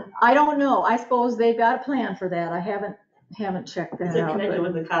 I don't know. I suppose they've got a plan for that. I haven't checked that Is it out. connected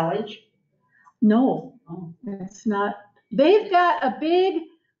with the college? No, it's not. They've got a big,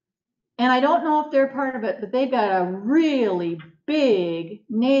 and I don't know if they're part of it, but they've got a really big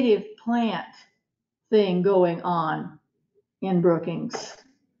native plant thing going on in Brookings.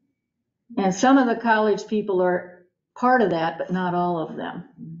 And some of the college people are part of that, but not all of them.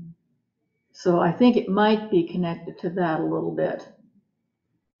 So I think it might be connected to that a little bit.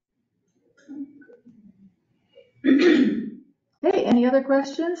 Hey, any other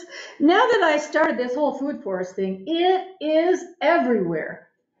questions? Now that I started this whole food forest thing, it is everywhere.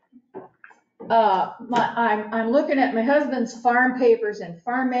 I'm looking at my husband's farm papers and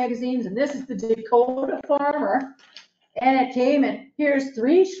farm magazines, and this is the Dakota Farmer. And it came, and here's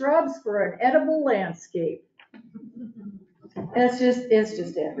 3 shrubs for an edible landscape. It's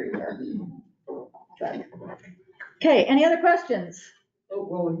just everywhere. Okay, any other questions? Oh,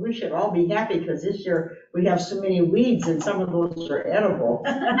 well, we should all be happy because this year we have so many weeds and some of those are edible.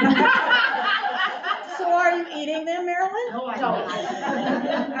 So are you eating them, Marilyn? No, I'm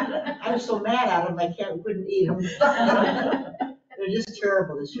not. I'm so mad at them, couldn't eat them. They're just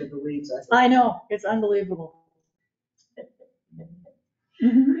terrible this year, the weeds. I know, it's unbelievable.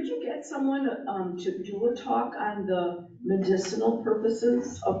 Mhm. Could you get someone to do a talk on the medicinal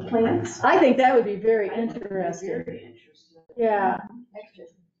purposes of plants? I think that would be very I would be interesting. Very interested. Yeah.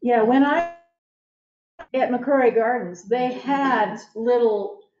 Yeah, when I, at McCrory Gardens, they had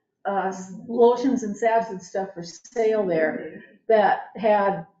little lotions and salves and stuff for sale there that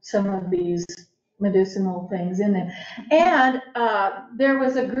had some of these medicinal things in them. And there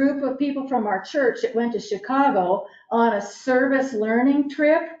was a group of people from our church that went to Chicago on a service learning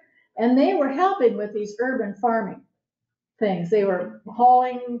trip, and they were helping with these urban farming things. They were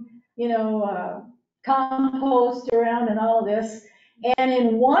hauling, compost around and all this. And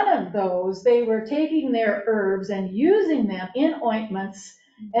in one of those, they were taking their herbs and using them in ointments,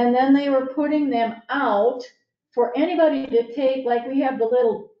 and then they were putting them out for anybody to take, like we have the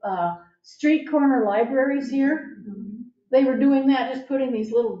little street corner libraries here. They were doing that, just putting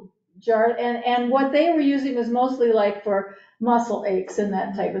these little jars, and what they were using was mostly like for muscle aches and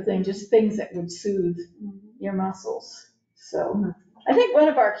that type of thing, just things that would soothe your muscles. So I think one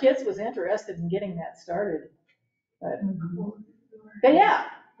of our kids was interested in getting that started. But yeah,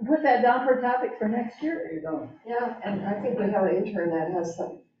 put that down for a topic for next year. There you go. Yeah, and I think we have an intern that has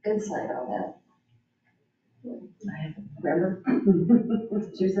some insight on that. Remember?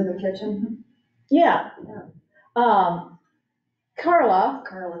 She was in the kitchen. Yeah. Carla,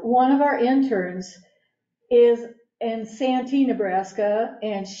 one of our interns, is in Santee, Nebraska,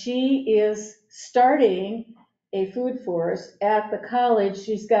 and she is starting a food forest at the college.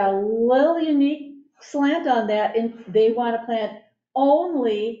 She's got a little unique slant on that, and they want to plant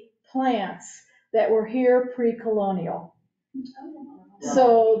only plants that were here pre-colonial.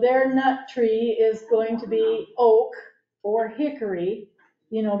 So their nut tree is going to be oak or hickory,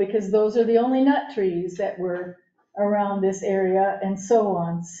 because those are the only nut trees that were around this area and so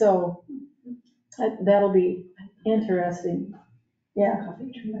on. So that'll be interesting. Yeah.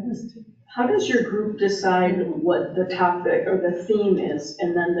 How does your group decide what the topic or the theme is,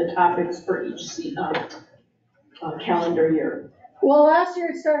 and then the topics for each calendar year? Well, last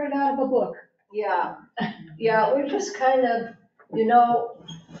year it started out of a book. Yeah, we just kind of,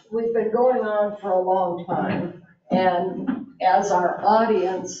 we've been going on for a long time. And as our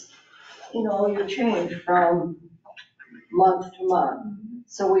audience, you change from month to month.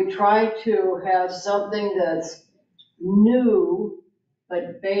 So we try to have something that's new,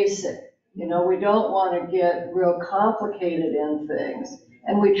 but basic. We don't want to get real complicated in things.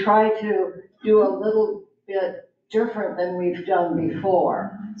 And we try to do a little bit different than we've done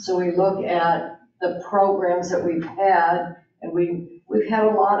before. So we look at the programs that we've had, and we've had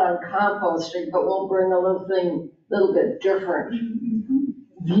a lot on composting, but we'll bring a little bit different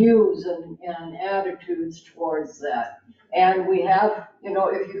views and attitudes towards that. And we have,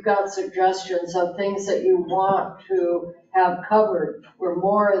 if you've got suggestions of things that you want to have covered, we're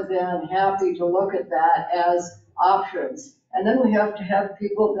more than happy to look at that as options. And then we have to have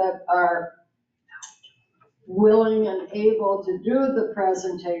people that are willing and able to do the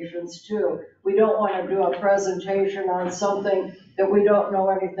presentations too. We don't want to do a presentation on something that we don't know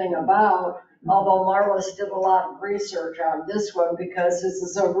anything about, although Marlys did a lot of research on this one because this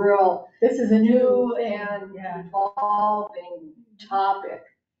is a new and evolving topic.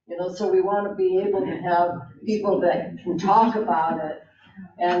 So we want to be able to have people that can talk about it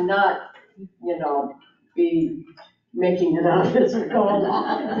and not, be making it up as we go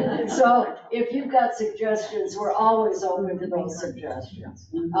along. So if you've got suggestions, we're always open to those suggestions,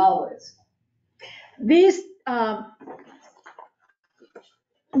 always. These, I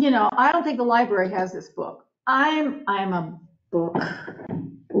don't think the library has this book. I'm a book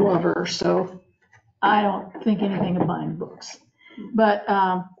lover, so I don't think anything of buying books. But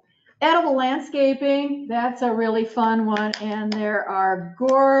edible landscaping, that's a really fun one, and there are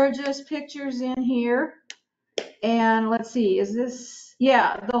gorgeous pictures in here. And let's see,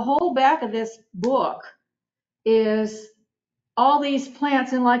 the whole back of this book is all these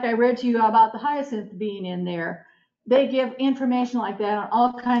plants, and like I read to you about the hyacinth being in there, they give information like that on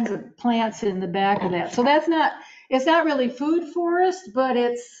all kinds of plants in the back of that. So it's not really food forest, but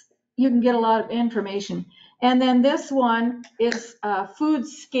you can get a lot of information. And then this one is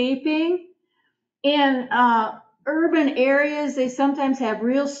foodscaping. In urban areas, they sometimes have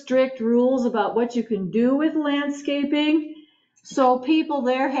real strict rules about what you can do with landscaping. So people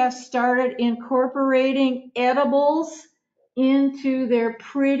there have started incorporating edibles into their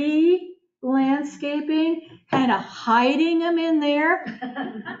pretty landscaping, kind of hiding them in there.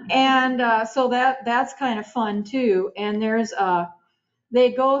 And so that's kind of fun too. And there's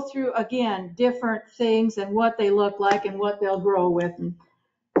they go through, again, different things and what they look like and what they'll grow with and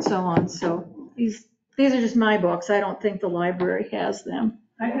so on. So these are just my books. I don't think the library has them.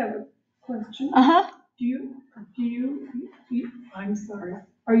 I have a question. Uh-huh. I'm sorry,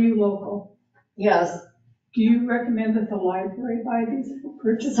 are you local? Yes, Do you recommend that the library buy these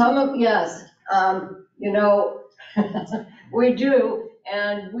purchases? yes, you know, we do,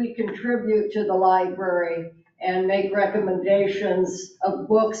 and we contribute to the library and make recommendations of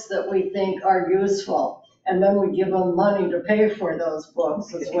books that we think are useful. And then we give them money to pay for those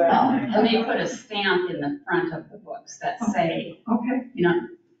books as well. And they put a stamp in the front of the books that say, Okay. you know,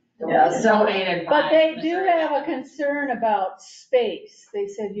 Yeah, so, donated by. But they do Missouri. have a concern about space. They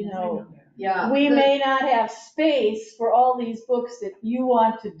said, you know, yeah. we may not have space for all these books that you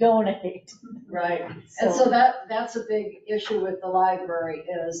want to donate. Right, and so that's a big issue with the library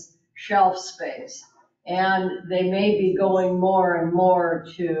is shelf space. And they may be going more and more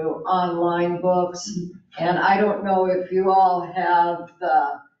to online books. And I don't know if you all have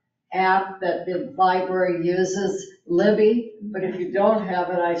the app that the library uses, Libby, but if you don't have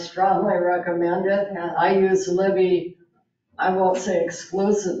it, I strongly recommend it. I use Libby, I won't say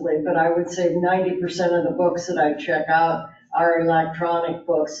exclusively, but I would say 90% of the books that I check out are electronic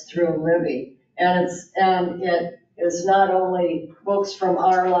books through Libby. And it is not only books from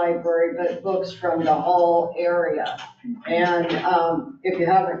our library, but books from the whole area. And if you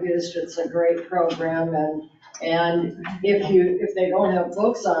haven't used it, it's a great program. And if they don't have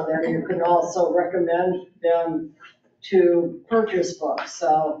books on there, you can also recommend them to purchase books.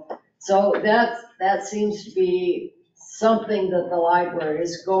 So that seems to be something that the library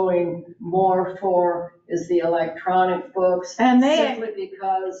is going more for, is the electronic books. And they- simply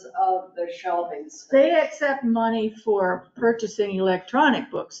because of the shelving space. They accept money for purchasing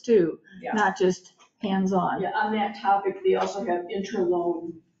electronic books too, Yeah. not just hands-on. Yeah, on that topic, they also have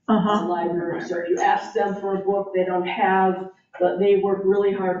interloan Uh-huh. libraries. So if you ask them for a book they don't have, but they work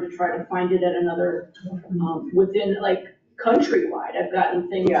really hard to try to find it at another, within like countrywide. I've gotten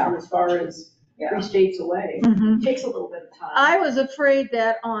things from as far as 3 states away. Mhm. It takes a little bit of time. I was afraid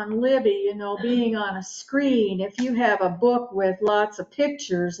that on Libby, you know, being on a screen, if you have a book with lots of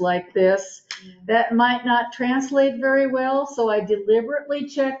pictures like this, that might not translate very well. So I deliberately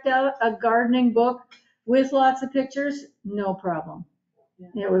checked out a gardening book with lots of pictures. No problem.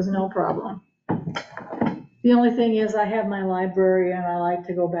 It was no problem. The only thing is I have my library and I like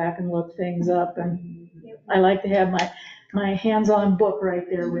to go back and look things up, and I like to have my hands-on book right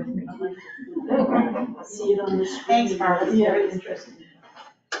there with me. See it on the screen. Thanks, Marlys. Yeah. Very interesting.